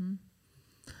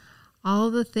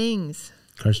 All the things.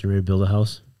 Carson, ready to build a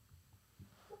house?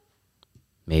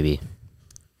 Maybe.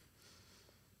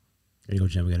 There you go,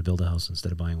 Jen. We got to build a house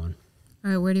instead of buying one.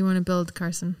 All right. Where do you want to build,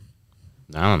 Carson?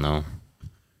 I don't know.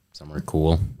 Somewhere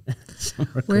cool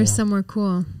Where's somewhere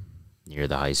cool? near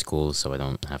the high school so I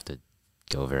don't have to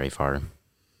go very far.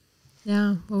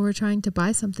 Yeah. Well, we're trying to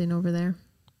buy something over there.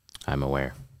 I'm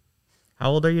aware.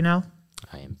 How old are you now?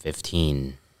 I am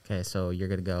 15, Okay, so you're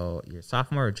going to go, you're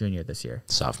sophomore or junior this year?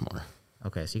 sophomore.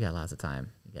 Okay, so you got lots of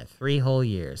time. You got 3 whole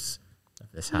years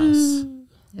of this house.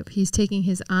 Yep. He's taking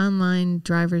his online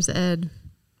driver's ed.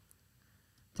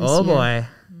 this Oh, year. boy.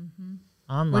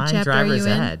 Online chapter are driver's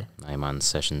you in? ed. I'm on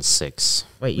session 6.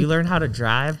 Wait, you learn how to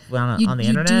drive on the You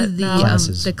internet? do now?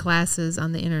 the classes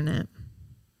on the internet.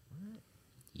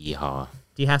 Yeehaw.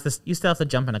 Do you have to? You still have to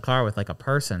jump in a car with like a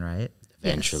person, right?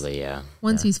 Eventually, yeah.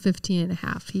 Once he's 15 and a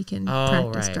half, he can Oh,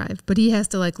 practice right. drive. But he has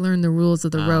to like learn the rules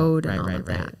of the road and right, all right, of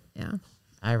right. that. Yeah.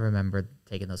 I remember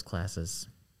taking those classes.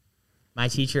 My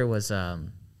teacher was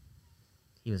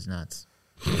he was nuts.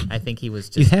 I think he was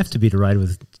You just have to be to ride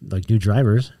with like new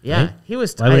drivers. yeah. right? He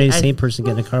was. Why would any I- same person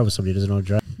get in a car with somebody who doesn't know how to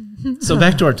drive? So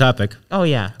back to our topic. Oh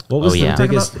yeah. What was Oh, the yeah.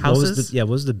 biggest? Talking about What was houses? the, what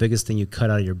was the biggest thing you cut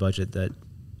out of your budget that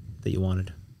you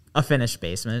wanted? A finished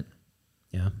basement.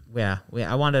 Yeah. Yeah,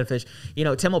 I wanted to fish. You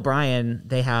know, Tim O'Brien,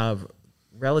 they have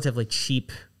relatively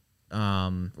cheap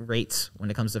rates when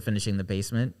it comes to finishing the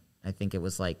basement. I think it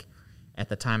was like, at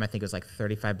the time, I think it was like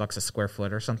 $35 a square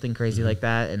foot or something crazy like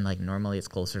that. And like normally it's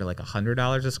closer to like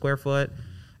 $100 a square foot.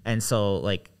 And so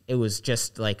like it was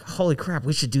just like, holy crap,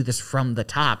 we should do this from the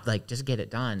top, like just get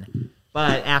it done.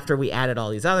 But after we added all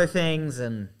these other things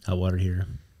and Hot water heater.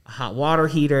 a hot water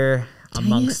heater,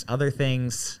 amongst other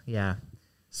things, yeah,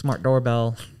 smart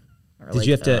doorbell. Did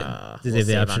you have to? Did they have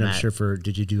the save option? on I'm that. sure for.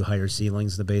 Did you do higher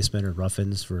ceilings in the basement or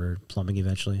rough-ins for plumbing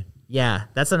eventually? Yeah,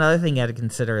 that's another thing you had to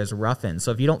consider is rough-in.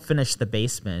 So if you don't finish the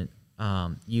basement,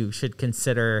 you should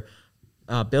consider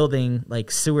building like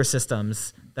sewer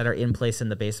systems that are in place in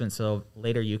the basement, so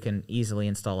later you can easily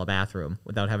install a bathroom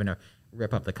without having to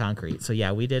rip up the concrete. So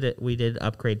yeah, we did it. We did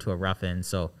upgrade to a rough-in,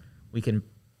 so we can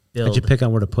build. How'd you pick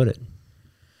on where to put it?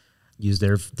 Use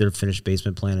their finished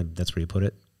basement plan, and that's where you put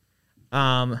it.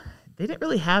 They didn't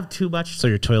really have too much. So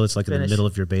your toilet's like in the Finish. middle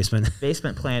of your basement.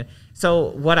 Basement plan.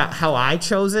 So how I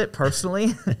chose it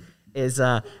personally is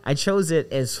I chose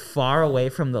it as far away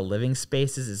from the living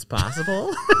spaces as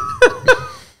possible.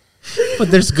 But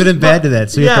there's good and bad to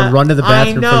that. So you have to run to the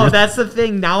bathroom. I know, that's the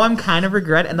thing. Now I'm kind of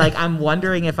regretting. Like I'm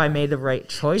wondering if I made the right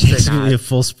choice or a not.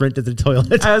 full sprint to the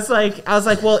toilet. I was like,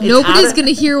 well, it's Nobody's going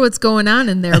to hear what's going on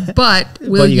in there, but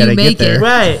will you you gotta make get there. it?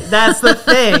 Right, that's the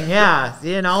thing. Yeah,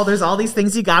 there's all these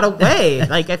things you gotta weigh.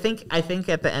 Like I think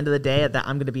at the end of the day, that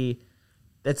I'm gonna be,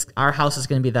 our house is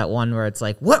gonna be that one where it's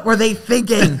like, what were they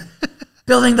thinking?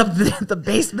 Building the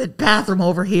basement bathroom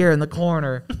over here in the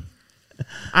corner.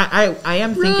 I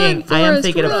am thinking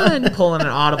Forrest, of pulling an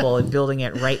audible and building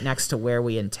it right next to where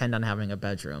we intend on having a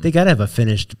bedroom. They got to have a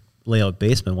finished layout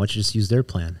basement. Why don't you just use their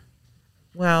plan?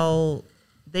 Well,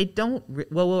 they don't.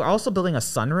 Well, we're also building a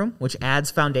sunroom, which adds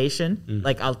foundation,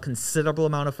 like a considerable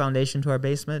amount of foundation to our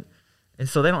basement. And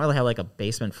so they don't really have like a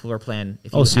basement floor plan.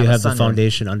 If So you a have the sunroom.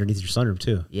 foundation underneath your sunroom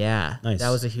too. Yeah, Nice.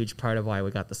 that was a huge part of why we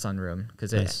got the sunroom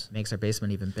because Nice. it makes our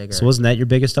basement even bigger. So wasn't that your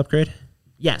biggest upgrade?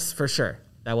 Yes, for sure.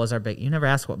 That was our big. You never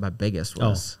asked what my biggest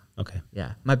was. Oh, okay.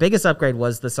 Yeah, my biggest upgrade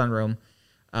was the sunroom.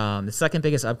 The second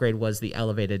biggest upgrade was the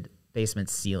elevated basement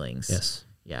ceilings. Yes.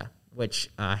 Yeah,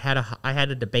 which I had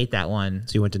to debate that one.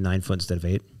 So you went to 9 foot instead of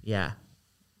 8. Yeah,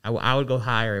 I would go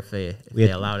higher if they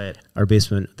had- allowed it. Our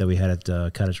basement that we had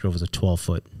at Cottage Grove was a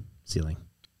 12-foot ceiling.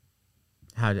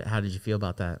 How did you feel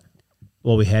about that?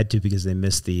 Well, we had to because they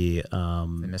missed the I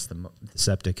missed the.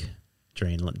 septic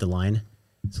drain, the line,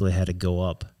 so they had to go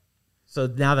up. So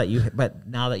now that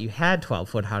you had 12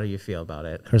 foot, how do you feel about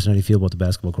it? Carson, how do you feel about the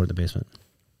basketball court in the basement?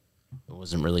 It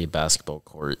wasn't really a basketball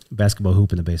court. Basketball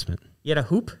hoop in the basement. You had a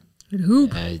hoop.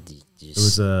 Hoop. It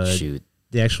was a- shoot.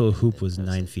 The actual hoop was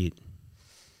 9 feet.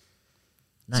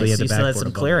 Nice. So you had So the you still had backboard some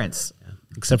above it. clearance. Yeah.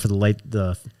 Except for the light,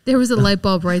 There was a light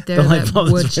bulb right there The light that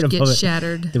bulb was would right above get it.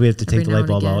 shattered. Did we have to take every the light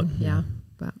now and bulb again. out? Yeah.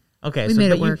 But Okay, We so made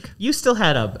but it work. You still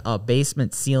had a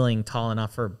basement ceiling tall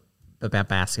enough for a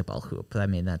basketball hoop. I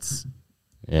mean, that's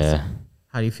Yeah.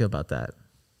 how do you feel about that?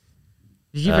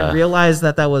 Did you even realize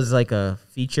that was like a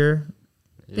feature?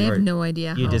 they Or have no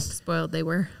idea you how just- spoiled they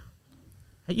were.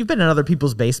 You've been in other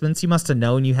people's basements. You must have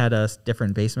known you had a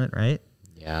different basement, right?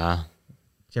 Yeah.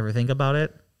 Did you ever think about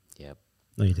it? Yep.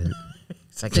 No, you didn't.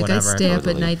 It's like Like I whatever. stay up at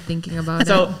Totally. night thinking about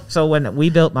it. So when we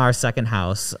built our second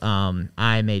house,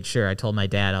 I made sure I told my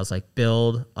dad, I was like,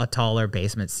 build a taller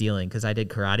basement ceiling because I did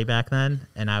karate back then,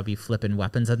 and I would be flipping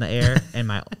weapons in the air. And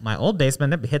my old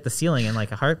basement it hit the ceiling in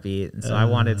like a heartbeat, and so I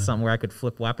wanted something where I could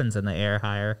flip weapons in the air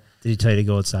higher. Did he tell you to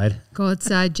go outside? Go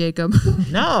outside, Jacob.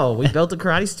 No, we built a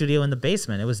karate studio in the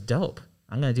basement. It was dope.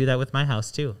 I'm gonna do that with my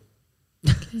house too.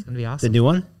 It's gonna be The awesome. new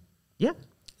one Yeah.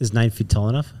 is 9 feet tall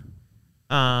enough.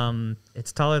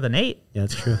 It's taller than 8. Yeah,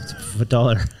 that's true. It's a foot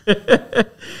taller.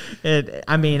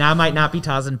 I mean, I might not be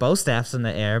tossing bow staffs in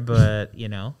the air, but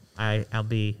I'll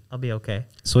be okay.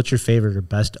 So, what's your favorite or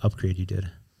best upgrade you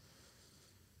did?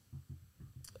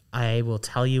 I will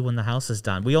tell you when the house is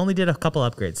done. We only did a couple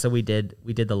upgrades. So we did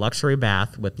the luxury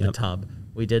bath with the Yep. tub.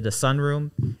 We did the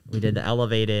sunroom. We did the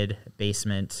elevated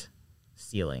basement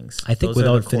ceilings. I think Those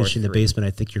are without core finishing the 3. basement,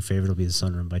 I think your favorite will be the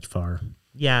sunroom by far.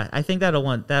 Yeah, I think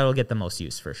that'll get the most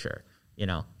use for sure.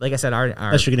 Like I said, our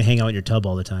Unless you're going to hang out in your tub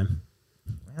all the time.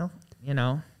 well,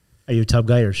 Are you a tub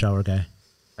guy or a shower guy?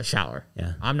 a shower.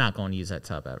 Yeah. I'm not going to use that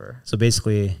tub ever. So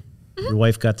basically, your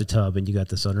wife got the tub and you got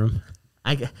the sunroom.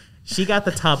 She got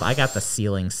the tub. I got the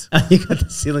ceilings. You got the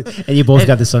ceiling, and you both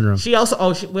got the sunroom.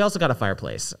 We also got a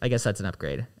fireplace. I guess that's an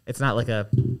upgrade. It's not like a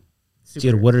So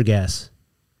you had wood or gas?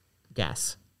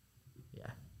 gas. Yeah,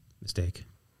 Mistake.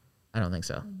 I don't think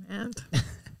so. And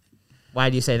Why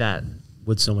do you say that?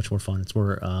 Wood's so much more fun. It's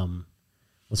more,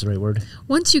 what's the right word?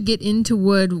 once you get into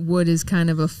wood is kind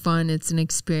of a fun. It's an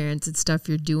experience. It's stuff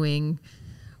you're doing.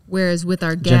 Whereas with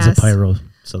our Jen's gas, a pyro.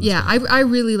 So that's Yeah, fine. I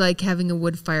really like having a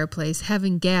wood fireplace.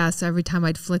 Having gas, every time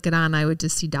I'd flick it on, I would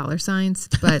just see dollar signs.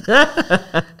 But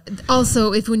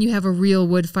also, if when you have a real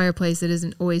wood fireplace, it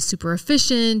isn't always super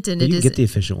efficient, and But it you can isn't. get the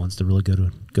efficient ones, the really good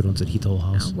ones that heat the whole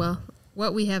house. Well,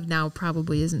 what we have now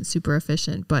probably isn't super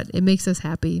efficient, but it makes us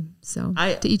happy. So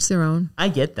to each their own. I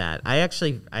get that. I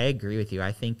agree with you.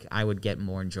 I think I would get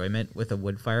more enjoyment with a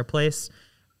wood fireplace,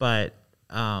 but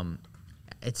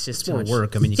it's just too more much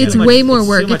work. I mean, you It's gotta- way more it's too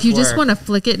work. If much you just work. want to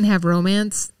flick it and have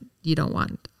romance, you don't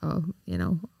want, a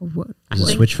wood. Does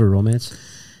it switch for romance?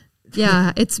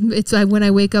 Yeah, it's when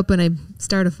I wake up and I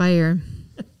start a fire.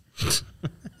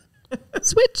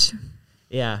 Switch.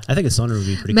 Yeah. I think a sunroom would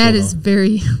be pretty Matt cool. is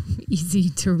very easy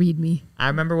to read me. I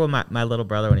remember when my little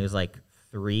brother, when he was like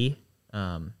 3,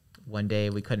 one day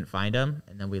we couldn't find him,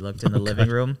 and then we looked in the living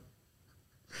room.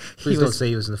 Please was- don't say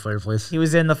he was in the fireplace. He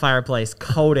was in the fireplace,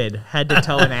 coated head to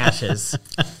toe in ashes.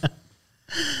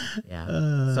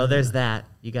 Yeah. So there's that.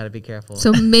 You got to be careful.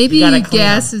 So maybe You gotta clean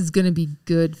gas them. is going to be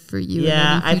good for you.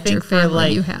 Yeah, and I any future think for family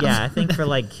like you have. I think for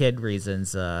like kid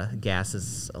reasons, gas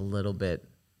is a little bit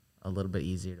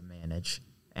easier to manage,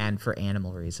 and for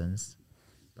animal reasons.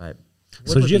 But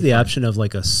So did you have the option of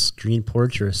like a screen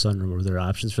porch or a sunroom? Were there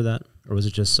options for that, or was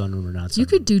it just sunroom or not sunroom? You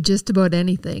could do just about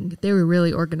anything. They were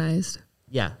really organized.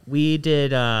 Yeah, we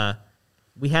did.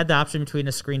 We had the option between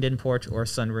a screened-in porch or a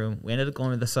sunroom. We ended up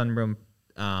going to the sunroom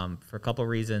for a couple of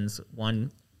reasons.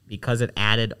 One, because it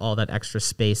added all that extra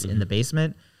space in the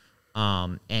basement,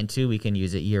 and two, we can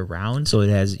use it year-round. So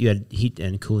you had heat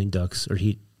and cooling ducts, or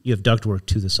heat. You have ductwork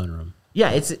to the sunroom.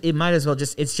 Yeah, it might as well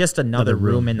it's just another Another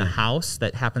room, room in the yeah. house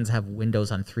that happens to have windows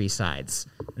on 3 sides,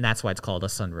 and that's why it's called a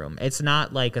sunroom. It's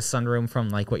not like a sunroom from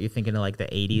like what you're thinking of like the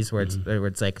 80s where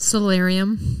it's like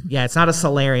Solarium. yeah, it's not a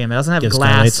solarium. It doesn't have You have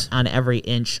glass skylights? on every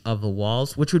inch of the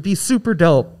walls, which would be super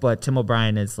dope. But Tim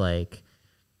O'Brien is like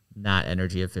not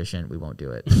energy efficient. We won't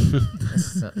do it.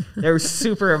 So, they're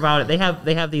super about it.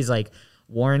 They have these like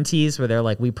warranties where they're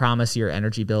like, we promise your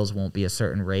energy bills won't be a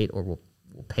certain rate, or we'll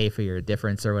pay for your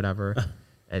difference or whatever.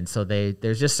 And so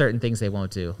there's just certain things they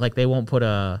won't do. Like they won't put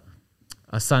a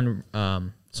sun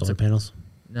Solar panels.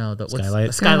 no the Skylight?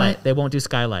 a skylight. Skylight. They won't do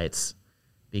skylights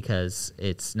because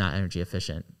it's not energy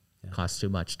efficient. It costs too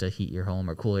much to heat your home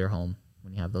or cool your home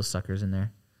when you have those suckers in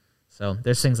there. So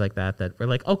there's things like that we're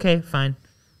like, okay, fine,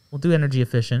 we'll do energy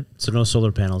efficient. So no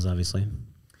solar panels, obviously.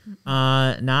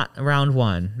 Not around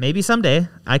one. Maybe someday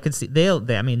I could see.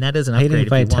 I mean, that is an How you upgrade didn't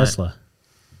buy a if you want. Tesla?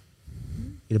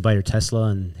 You to buy your Tesla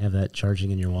and have that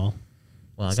charging in your wall.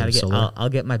 Well, I Instead gotta of get. solar? I'll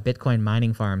get my Bitcoin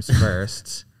mining farms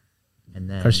first, and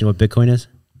then. Carson, you know what Bitcoin is?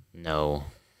 No,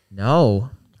 No.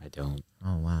 I don't.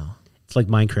 Oh wow. It's like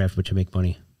Minecraft, but you make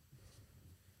money.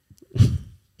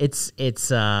 It's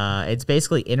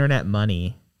basically internet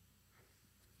money.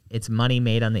 It's money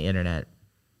made on the internet,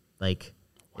 like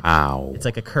Wow. it's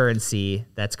like a currency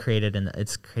that's created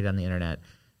it's created on the internet.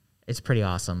 It's pretty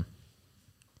awesome.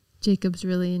 Jacob's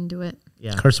really into it.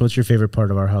 Yeah. Carson, what's your favorite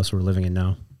part of our house we're living in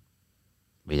now?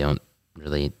 We don't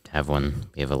really have one.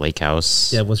 We have a lake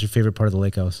house. Yeah, what's your favorite part of the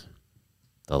lake house?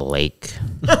 The lake.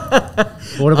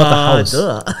 What about the house?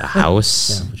 Duh. The house.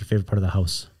 Yeah, what's your favorite part of the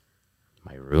house?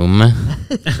 My room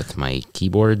with my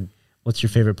keyboard. What's your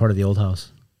favorite part of the old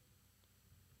house?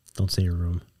 Don't say your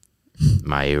room.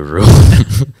 My room.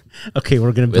 Okay,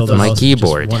 we're gonna build With a my house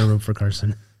keyboard. Just one room for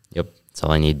Carson. Yep. That's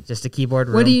all I need. Just a keyboard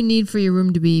room. What do you need for your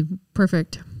room to be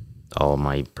perfect? All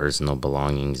my personal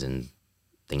belongings and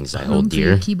things I Room hold for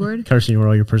your dear. keyboard? Carson, you know where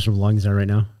all your personal belongings are right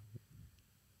now?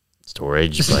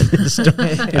 Storage, but I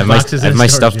have Boxes my and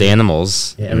storage, stuffed yeah.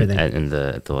 animals Yeah, everything. in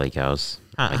the lake house.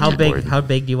 My How big? keyboard. How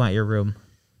big do you want your room?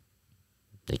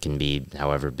 They can be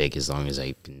however big as long as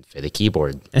I can fit a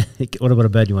keyboard. What about a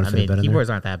bed? You want I to fit mean, a bed in there? keyboards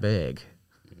aren't that big.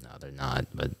 No, they're not.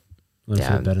 But You want to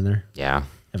yeah. fit a bed in there? yeah,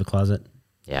 Have a closet?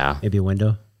 yeah, Maybe a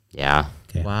window? yeah.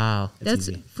 Okay. Wow. That's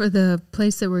easy. for the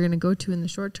place that we're going to go to in the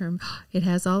short term. It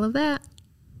has all of that.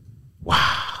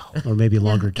 Wow. Or maybe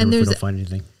longer And term if we there's don't find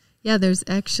anything. Yeah, there's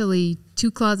actually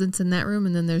 2 closets in that room,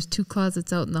 and then there's 2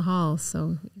 closets out in the hall.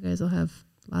 So you guys will have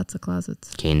lots of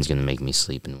closets. Kane's gonna make me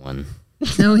sleep in one.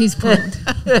 No, he's pumped.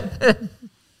 It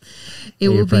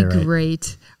you're will be probably right.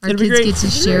 great. Our gonna be kids great. get to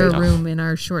share a Great. room in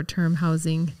our short-term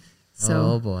housing,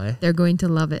 so Oh boy. they're going to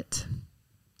love it.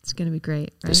 It's going to be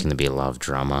great, There's right? gonna be a lot of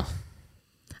drama.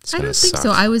 It's I gonna don't think suck.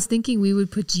 so. I was thinking we would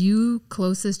put you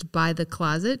closest by the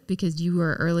closet because you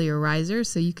were earlier riser,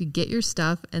 so you could get your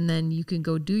stuff and then you can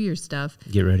go do your stuff,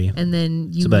 Get ready. and then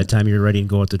you So by the time you're ready and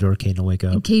go out the door, Kate will wake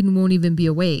up. and Caden won't even be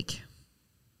awake.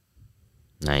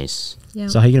 Nice. Yeah.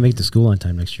 So how are you going to make it to school on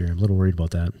time next year? I'm a little worried about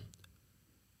that.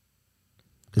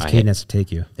 Because Caden has to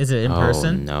take you. Is it in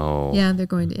person? No. Yeah, they're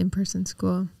going to in-person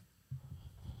school.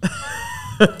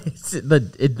 It's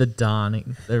the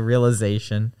dawning, the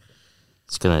realization.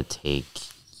 It's gonna take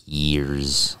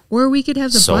years. Or we could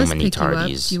have the So bus many pick you up.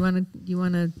 tardies. You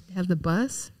wanna have the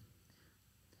bus?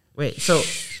 Wait, so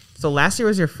last year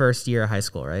was your first year of high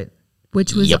school, right?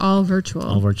 Which was Yep. all virtual.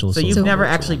 All virtual. So you've So- never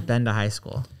actually been to high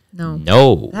school. No.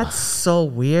 No. That's so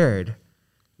weird.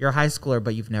 You're a high schooler,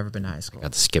 but you've never been to high school.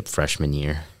 Got to skip freshman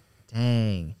year.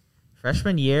 Dang.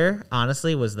 Freshman year,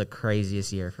 honestly, was the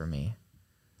craziest year for me.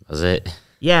 Was it?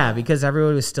 Yeah, because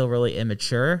everyone was still really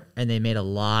immature, and they made a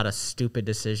lot of stupid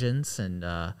decisions, and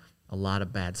a lot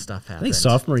of bad stuff I happened. think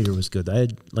sophomore year was good. I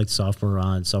had like sophomore,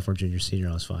 junior, senior.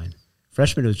 I was fine.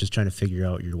 Freshman, it was just trying to figure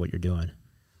out what you're doing.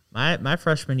 My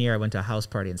freshman year, I went to a house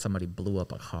party, and somebody blew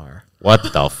up a car. What the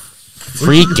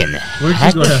freaking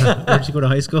heck? Where'd you go to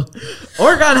high school?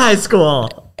 Oregon High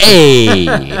School! Hey!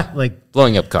 Like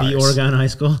Blowing up cars. the Oregon High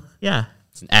School? Yeah,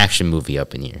 It's an action movie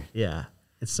up in here. yeah,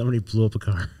 And somebody blew up a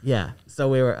car. yeah. So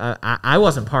we were, I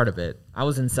wasn't part of it. I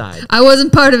was inside. I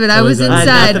wasn't part of it. I was I had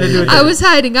inside. nothing to do with I it. was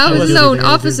hiding. I was wasn't known there.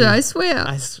 officer. I swear.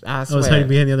 I I swear. was hiding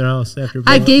behind the other house after.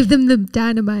 I gave them the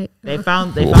dynamite. They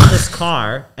found this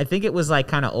car. I think it was like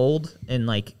kind of old and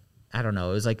like I don't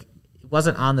know. It was like it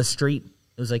wasn't on the street.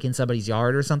 It was like in somebody's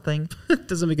yard or something.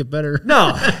 Doesn't make it better.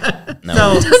 No.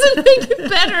 No. So Doesn't make it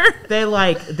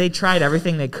better. they tried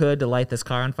everything they could to light this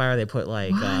car on fire. They put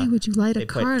like Why would you light they a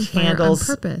put car on fire on candles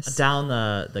purpose? down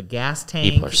the gas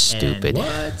tank. People are stupid.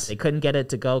 and They couldn't get it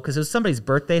to go because it was somebody's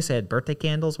birthday, so they had birthday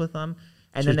candles with them.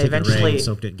 And then Should've they taken a rag eventually and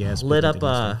soaked it in gas, lit put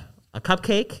up it in a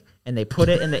cupcake and they put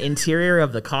it in the interior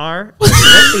of the car, lit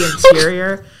the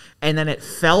interior, and then it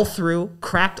fell through,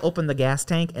 cracked open the gas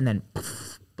tank, and then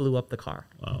poof, blew up the car.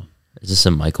 Wow. Is this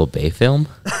a Michael Bay film?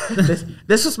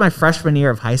 This was my freshman year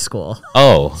of high school.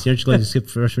 Oh, So aren't you glad you skipped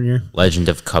freshman year? Legend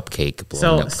of Cupcake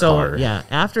blowing up car. Yeah.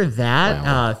 After that,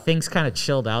 Wow. Things kind of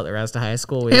chilled out the rest of high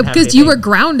school. We Yeah, didn't have because you were anything-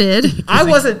 grounded. I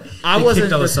wasn't. kicked all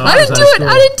the I didn't do it.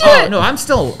 I didn't do Oh it. no,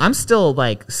 I'm still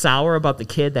like sour about the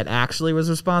kid that actually was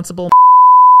responsible.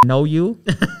 Know you?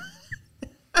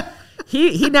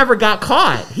 He never got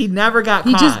caught. He never got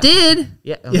He caught. just did.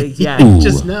 Yeah.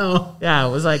 Just now. Yeah,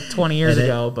 it was like 20 years Edit.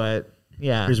 ago, but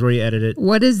yeah. Here's where you edit it.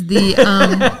 What is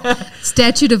the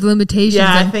statute of limitations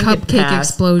Yeah, I on think it cupcake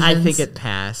passed. explosions? I think it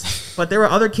passed. But there were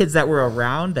other kids that were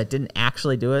around that didn't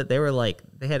actually do it. They were like,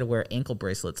 they had to wear ankle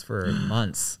bracelets for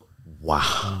months.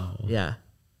 Wow. Yeah.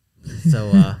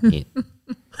 So, Yeah.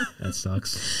 That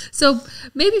sucks. So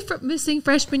maybe missing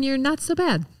freshman year, not so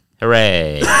bad.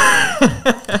 Hooray.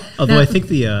 Although Now- I think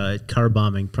the car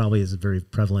bombing probably is very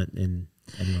prevalent in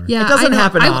anywhere. Yeah, It doesn't I know.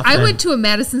 happen I often. went to a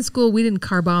Madison school. We didn't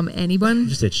car bomb anyone.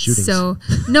 Just had shootings. So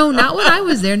no, not when I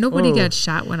was there. Nobody Whoa. got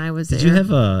shot when I was Did there. you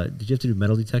have Did you have to do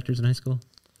metal detectors in high school?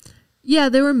 Yeah,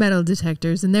 there were metal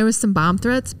detectors and there was some bomb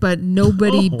threats, but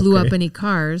nobody Oh, blew okay. up any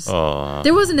cars. Oh,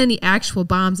 There wasn't any actual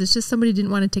bombs. It's just somebody didn't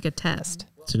want to take a test.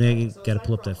 So now you got to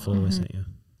pull up that photo I sent you.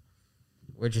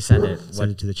 where'd you send it?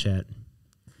 Send it to the chat.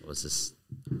 what was this?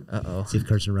 Uh-oh. See if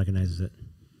Carson recognizes it.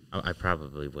 I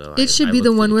probably will. It should I be the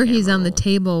looked one through where he's camera on the roll.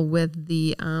 table with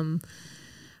the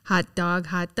hot dog,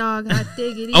 hot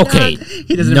diggity Okay. dog.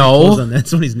 He doesn't No. have clothes on.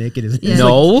 That's when he's naked. Isn't he? Yeah. He's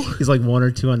No. like, he's like one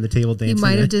or two on the table He dancing.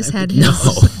 might have I- just I had think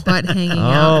his butt hanging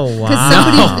out. Oh,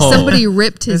 Because wow. somebody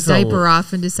ripped his This is a- diaper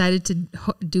off and decided to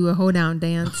do a hoedown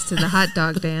dance to the hot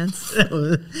dog dance. That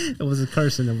was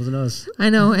Carson. That wasn't us. I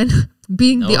know, and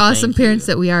being No, the awesome thank parents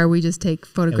you. that we are, we just take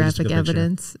photographic took a picture.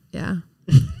 evidence. Yeah.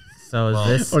 So is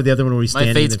this? Or the other one where he's My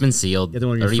standing. fate's in the, been sealed. the other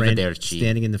one Or where you're even they're cheap.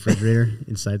 standing in the refrigerator,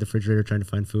 inside the refrigerator, trying to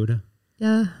find food.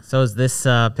 Yeah. So is this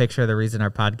picture the reason our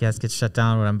podcast gets shut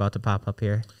down? What I'm about to pop up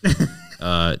here?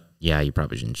 Yeah, you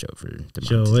probably shouldn't show for Show it.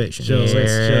 demonetization. Show it. Here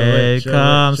Show it. it Show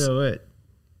comes. it. Show it.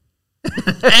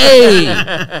 Hey,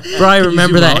 bro! I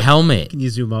remember zoom that out? helmet. Can you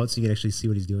zoom out so you can actually see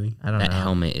what he's doing? I don't That know.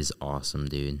 helmet is awesome,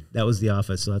 dude. That was the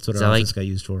office, so that's what Is our that office like- got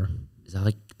used for. Is that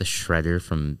like the Shredder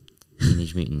from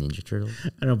Teenage Mutant Ninja Turtles? I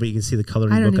don't know, but you can see the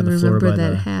coloring I don't book on even the floor remember by that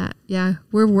the. hat. Yeah.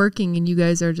 We're working and you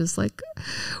guys are just like,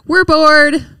 we're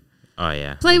bored. Oh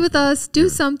yeah. Play with us. Do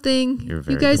something. you're You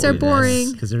very guys are bored.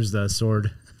 boring. Because there's the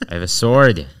sword I have a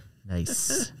sword.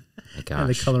 Nice. My and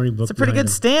the gosh, coloring book. It's a pretty behind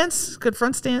good stance. Good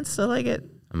front stance. I like it.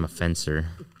 I'm a fencer.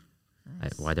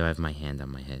 Why do I have my hand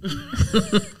on my head?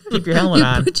 Keep your helmet You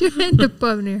on. put your hand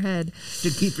above your head. him.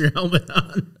 Should keep your helmet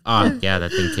on. Oh yeah,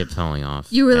 that thing kept falling off.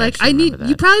 You were like, actually I need. remember You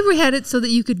that. probably had it so that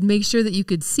you could make sure that you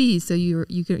could see, so your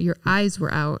eyes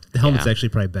were out. The helmet's Yeah. actually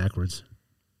probably backwards.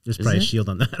 There's Is probably a it? shield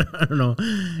on that. I don't know.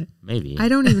 Maybe I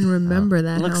don't even remember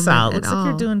that. Looks helmet solid. at Looks like all.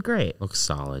 you're doing great. looks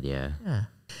solid. Yeah. Yeah.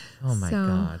 Oh my So-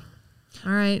 god.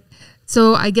 All right.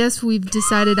 So I guess we've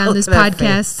decided on this Look at that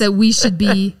podcast that we should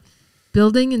be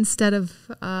building instead of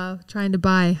trying to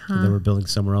buy. And then we're building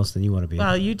somewhere else than you want to be.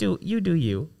 Well, you do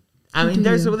you. I mean,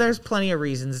 there's plenty of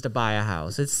reasons to buy a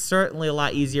house. It's certainly a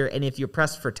lot easier, and if you're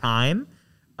pressed for time,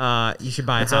 you should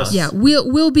buy a house. Yeah,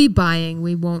 we'll be buying.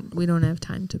 We don't have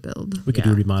time to build. We could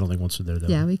do remodeling once we're there, though.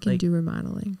 Yeah, we can do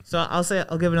remodeling. So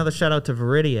I'll give another shout out to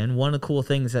Veridian. One of the cool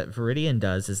things that Veridian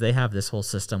does is they have this whole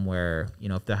system where,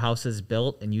 if the house is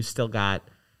built and you still got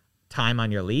time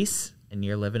on your lease and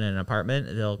you're living in an apartment,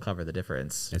 they'll cover the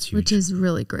difference. That's huge. Which is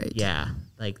really great. Yeah,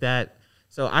 like that.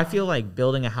 So I feel like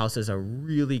building a house is a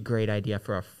really great idea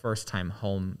for a first-time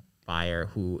home buyer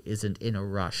who isn't in a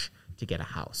rush to get a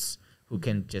house, who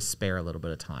can just spare a little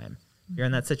bit of time. If you're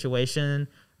in that situation,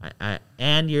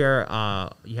 and you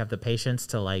have the patience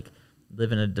to like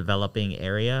live in a developing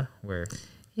area where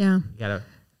Yeah. you gotta.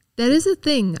 That is a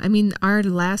thing. I mean, our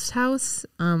last house,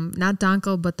 not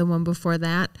Donkel, but the one before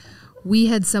that, we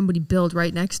had somebody build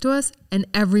right next to us, and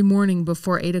every morning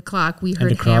before 8 o'clock, we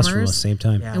heard and across from us, hammers, same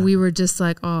time. Yeah. and we were just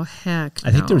like, "Oh heck!" I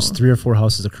think there was no. 3 or 4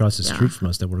 houses across the Yeah. street from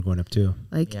us that we're going up to.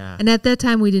 Like, Yeah. and at that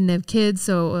time we didn't have kids,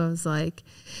 so it was like,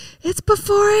 it's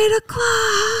before 8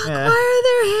 o'clock. Yeah. Why are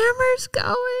there hammers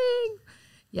going?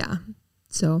 Yeah.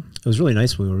 So It was really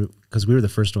nice because we were the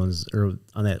first ones, or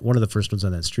on that one of the first ones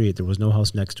on that street. There was no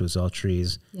house next to us, all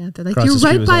trees. yeah, they're like, Across you're the street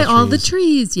right was by all all the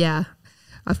trees. trees. Yeah.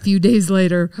 A few days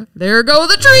later, there go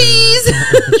the trees.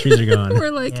 The trees are gone.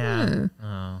 We're like, Yeah. "Huh."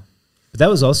 Oh. But that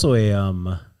was also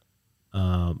a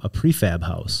prefab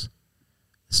house.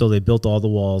 So they built all the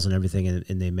walls and everything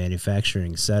in the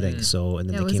manufacturing setting. So and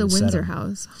then It they was came a and set Windsor 'em.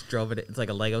 house. Just drove it. It's like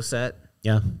a Lego set.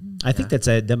 Yeah, I think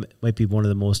that might be one of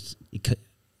the most.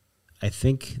 I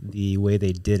think the way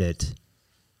they did it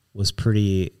was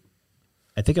pretty.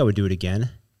 I think I would do it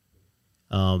again,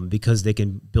 because they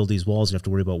can build these walls and have to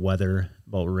worry about weather,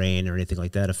 about rain, or anything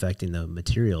like that affecting the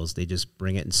materials. They just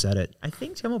bring it and set it. I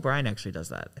think Tim O'Brien actually does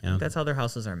that. I Yeah. think that's how their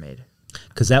houses are made.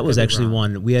 Because that was Could be actually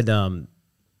wrong. one we had.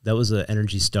 That was an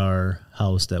Energy Star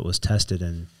house that was tested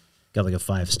and got like a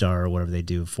 5-star or whatever they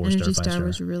do, 4-star, Energy 5-star. Star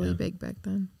was really yeah. big back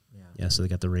then. Yeah, so they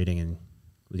got the rating and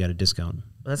we got a discount.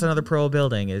 Well, that's another pro of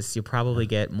building is you probably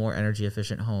get more energy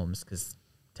efficient homes because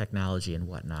technology and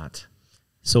whatnot.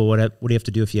 So what do you have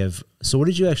to do if you have? So what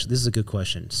did you actually? This is a good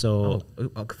question. So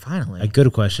Finally. a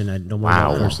good question. I know more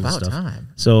Wow. about person About stuff. time.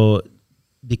 So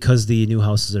because the new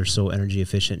houses are so energy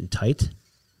efficient and tight,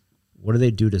 what do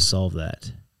they do to solve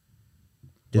that?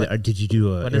 Did you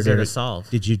do a What is there to solve?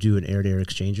 Did you do an air-to-air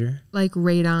exchanger? Like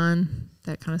radon,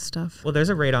 that kind of stuff. Well, there's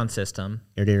a radon system.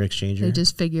 Air-to-air exchanger. They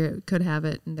just figure it could have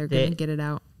it, and they're going to get it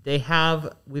out. They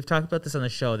have. We've talked about this on the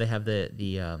show. They have the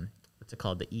what's it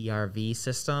called? The ERV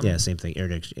system. yeah, same thing.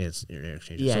 It's air-to-air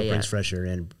exchanger. Yeah, so it yeah. brings fresh air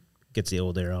in, gets the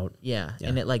old air out. Yeah, Yeah.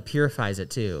 and it like purifies it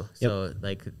too. Yep. So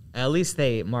like at least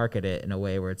they market it in a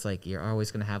way where it's like you're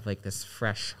always gonna have like this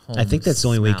fresh home. I think that's the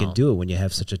only way you smell. can do it when you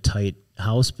have such a tight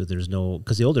house, but there's no,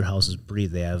 because the older houses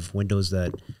breathe. They have windows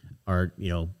that are,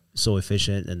 so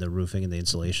efficient, and the roofing and the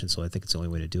insulation. So I think it's the only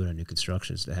way to do it on new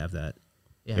construction is to have that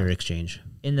Yeah. air exchange.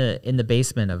 In the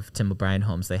basement of Tim O'Brien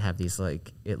homes, they have these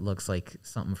like it looks like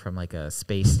something from like a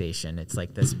space station. It's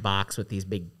like this box with these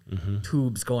big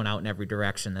tubes going out in every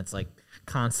direction. That's like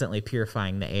constantly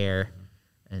purifying the air,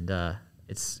 and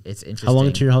it's interesting. How long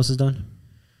until your house is done?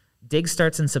 Dig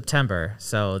starts in September,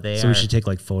 so So we should take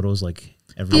like photos like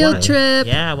every Field day. trip.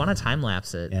 Yeah, I want to time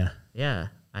lapse it. Yeah. Yeah,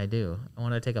 I do. I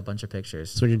want to take a bunch of pictures.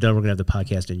 So when you're done, we're gonna have the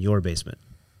podcast in your basement.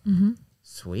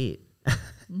 Sweet.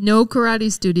 No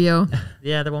karate studio.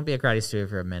 Yeah, there won't be a karate studio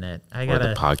for a minute. I Or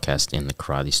the gotta. podcast in the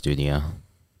karate studio.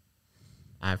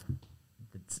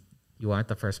 You aren't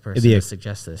the first person It'd be to a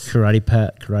suggest this. Karate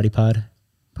pod,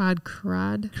 Pod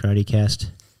crod. karate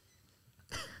cast.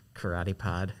 Karate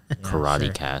pod. Yeah, Karate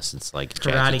sure. Cast. It's like a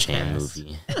Karate Jackie Chan Cast.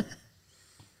 movie.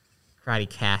 Karate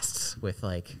casts with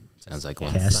like Sounds like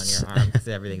one. Cast. on your arm because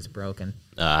everything's broken.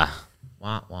 Wah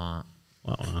wah. Wow.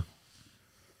 All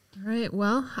right.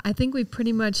 Well, I think we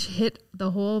pretty much hit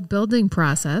the whole building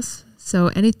process. So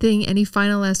any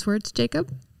final last words,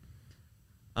 Jacob?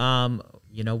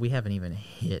 We haven't even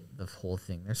hit the whole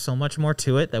thing. There's so much more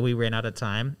to it that we ran out of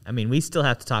time. I mean, we still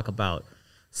have to talk about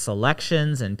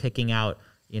selections and picking out,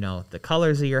 the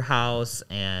colors of your house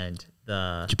and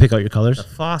Did you pick out your colors? the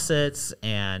faucets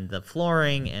and the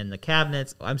flooring and the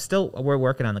cabinets. We're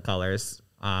working on the colors.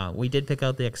 We did pick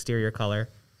out the exterior color.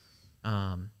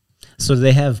 So do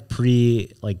they have pre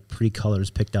colors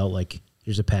picked out? Like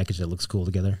here's a package that looks cool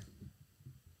together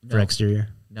for No. exterior.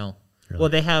 No. Really? Well,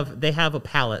 they have a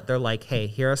palette. They're like, hey,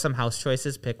 here are some house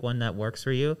choices. Pick one that works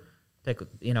for you. Pick,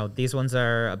 these ones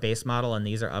are a base model and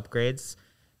these are upgrades.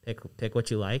 Pick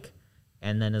what you like.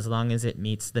 And then as long as it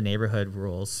meets the neighborhood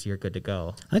rules, you're good to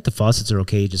go. I think the faucets are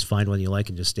okay. You just find one you like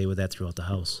and just stay with that throughout the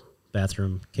house.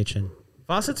 Bathroom, kitchen.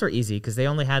 Faucets were easy because they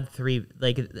only had 3.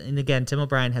 Like, and again, Tim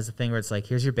O'Brien has a thing where it's like,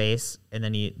 here's your base, and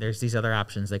then there's these other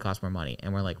options. They cost more money,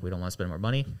 and we're like, we don't want to spend more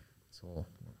money, so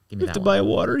give me You that have to one. buy a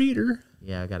water heater.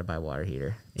 Yeah, I got to buy a water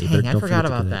heater. Hey, Dang, Bert, I don't forgot forget to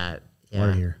about put that. Yeah,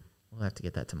 Water heater. we'll have to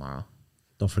get that tomorrow.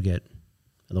 Don't forget.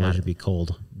 Otherwise, Got it. it'll be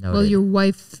cold. Noted. Well, your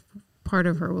wife, part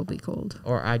of her will be cold.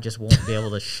 Or I just won't be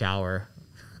able to shower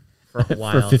for a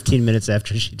while. For 15 minutes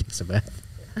after she takes a bath.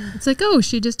 It's like, oh,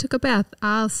 she just took a bath.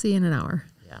 I'll see you in an hour.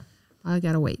 Yeah. I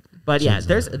got to wait. But yeah,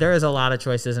 there is a lot of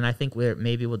choices, and I think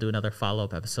maybe we'll do another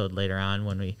follow-up episode later on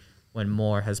when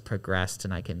more has progressed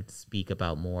and I can speak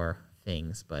about more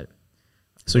things. But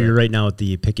So you're right now at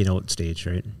the picking out stage,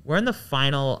 right? we're in the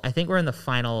final. I think we're in the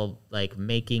final like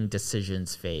making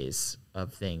decisions phase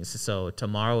of things. So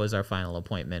tomorrow is our final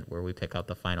appointment where we pick out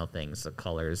the final things, the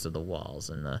colors of the walls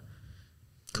and the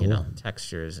Cool.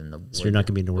 textures and the. Wood, So you're not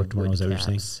gonna be into work the tomorrow, wood is that what you're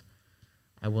saying? caps.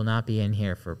 I will not be in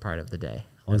here for part of the day.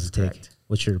 How long does it That's take? correct.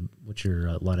 What's your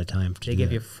allotted time? To They do give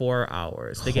that? you 4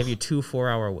 hours. They give you 2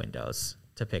 4-hour windows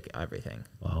to pick everything.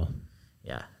 Wow.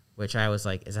 Yeah. Which I was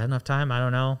like, is that enough time? I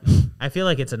don't know. I feel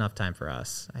like it's enough time for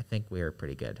us. I think we are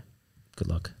pretty good. Good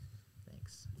luck.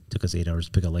 Thanks. Took us 8 hours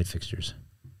to pick out light fixtures.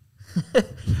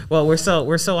 Well, we're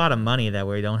so out of money that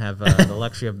we don't have the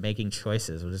luxury of making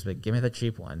choices. We'll just be, give me the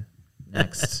cheap one.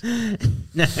 Next.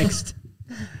 Next.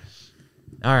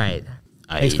 All right.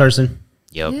 Thanks, Carson.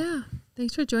 Yep. Yeah.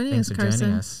 Thanks for joining Thanks us, for Carson.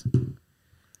 joining us.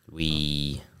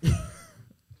 We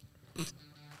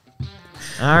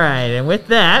All right. And with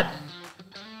that,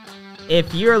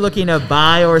 if you're looking to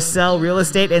buy or sell real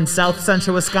estate in South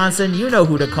Central Wisconsin, you know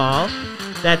who to call.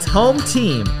 That's Home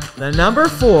Team, the number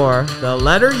 4, the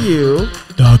letter U.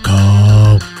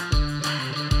 .com.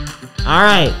 All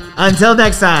right. Until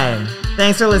next time.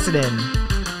 Thanks for listening.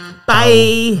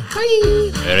 Bye.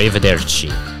 Bye. arrivederci.